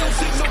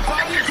sunglasses. Ain't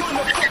nobody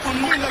gonna fuck with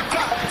me like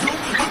I do.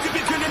 You can be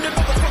grinning and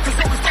motherfuckers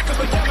always fucking,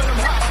 but damn it, I'm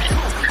hot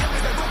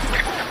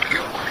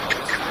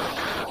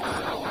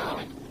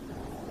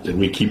too. Did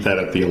we keep that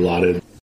at the allotted